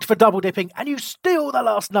got booked for double dipping and you steal the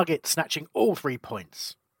last nugget, snatching all 3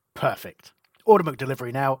 points. Perfect. Order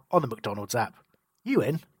McDelivery now on the McDonald's app. You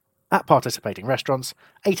in? At participating restaurants,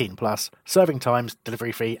 18 plus, serving times,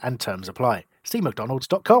 delivery fee and terms apply. See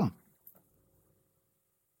mcdonalds.com.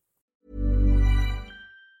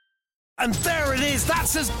 And there it is,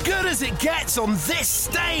 that's as good as it gets on this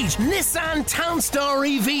stage. Nissan Townstar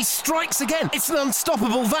EV strikes again. It's an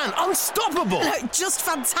unstoppable van, unstoppable. Just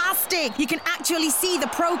fantastic. You can actually see the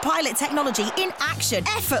ProPilot technology in action.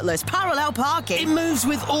 Effortless parallel parking. It moves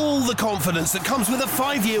with all the confidence that comes with a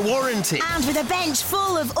 5-year warranty. And with a bench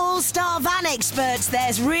full of all-star van experts,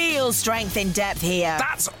 there's real strength in depth here.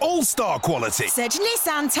 That's all-star quality. Search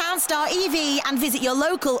Nissan Townstar EV and visit your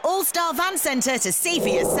local all-star van centre to see for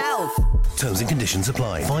yourself. Terms and conditions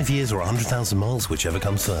apply. 5 years or 100,000 miles, whichever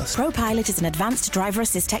comes first. ProPilot is an advanced driver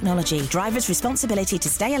assist technology. Driver's responsibility to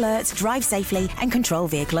stay alert, drive safely, and control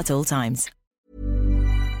vehicle at all times.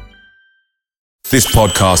 This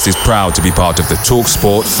podcast is proud to be part of the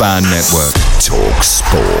TalkSport Fan Network.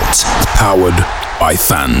 TalkSport. Powered by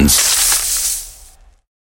fans.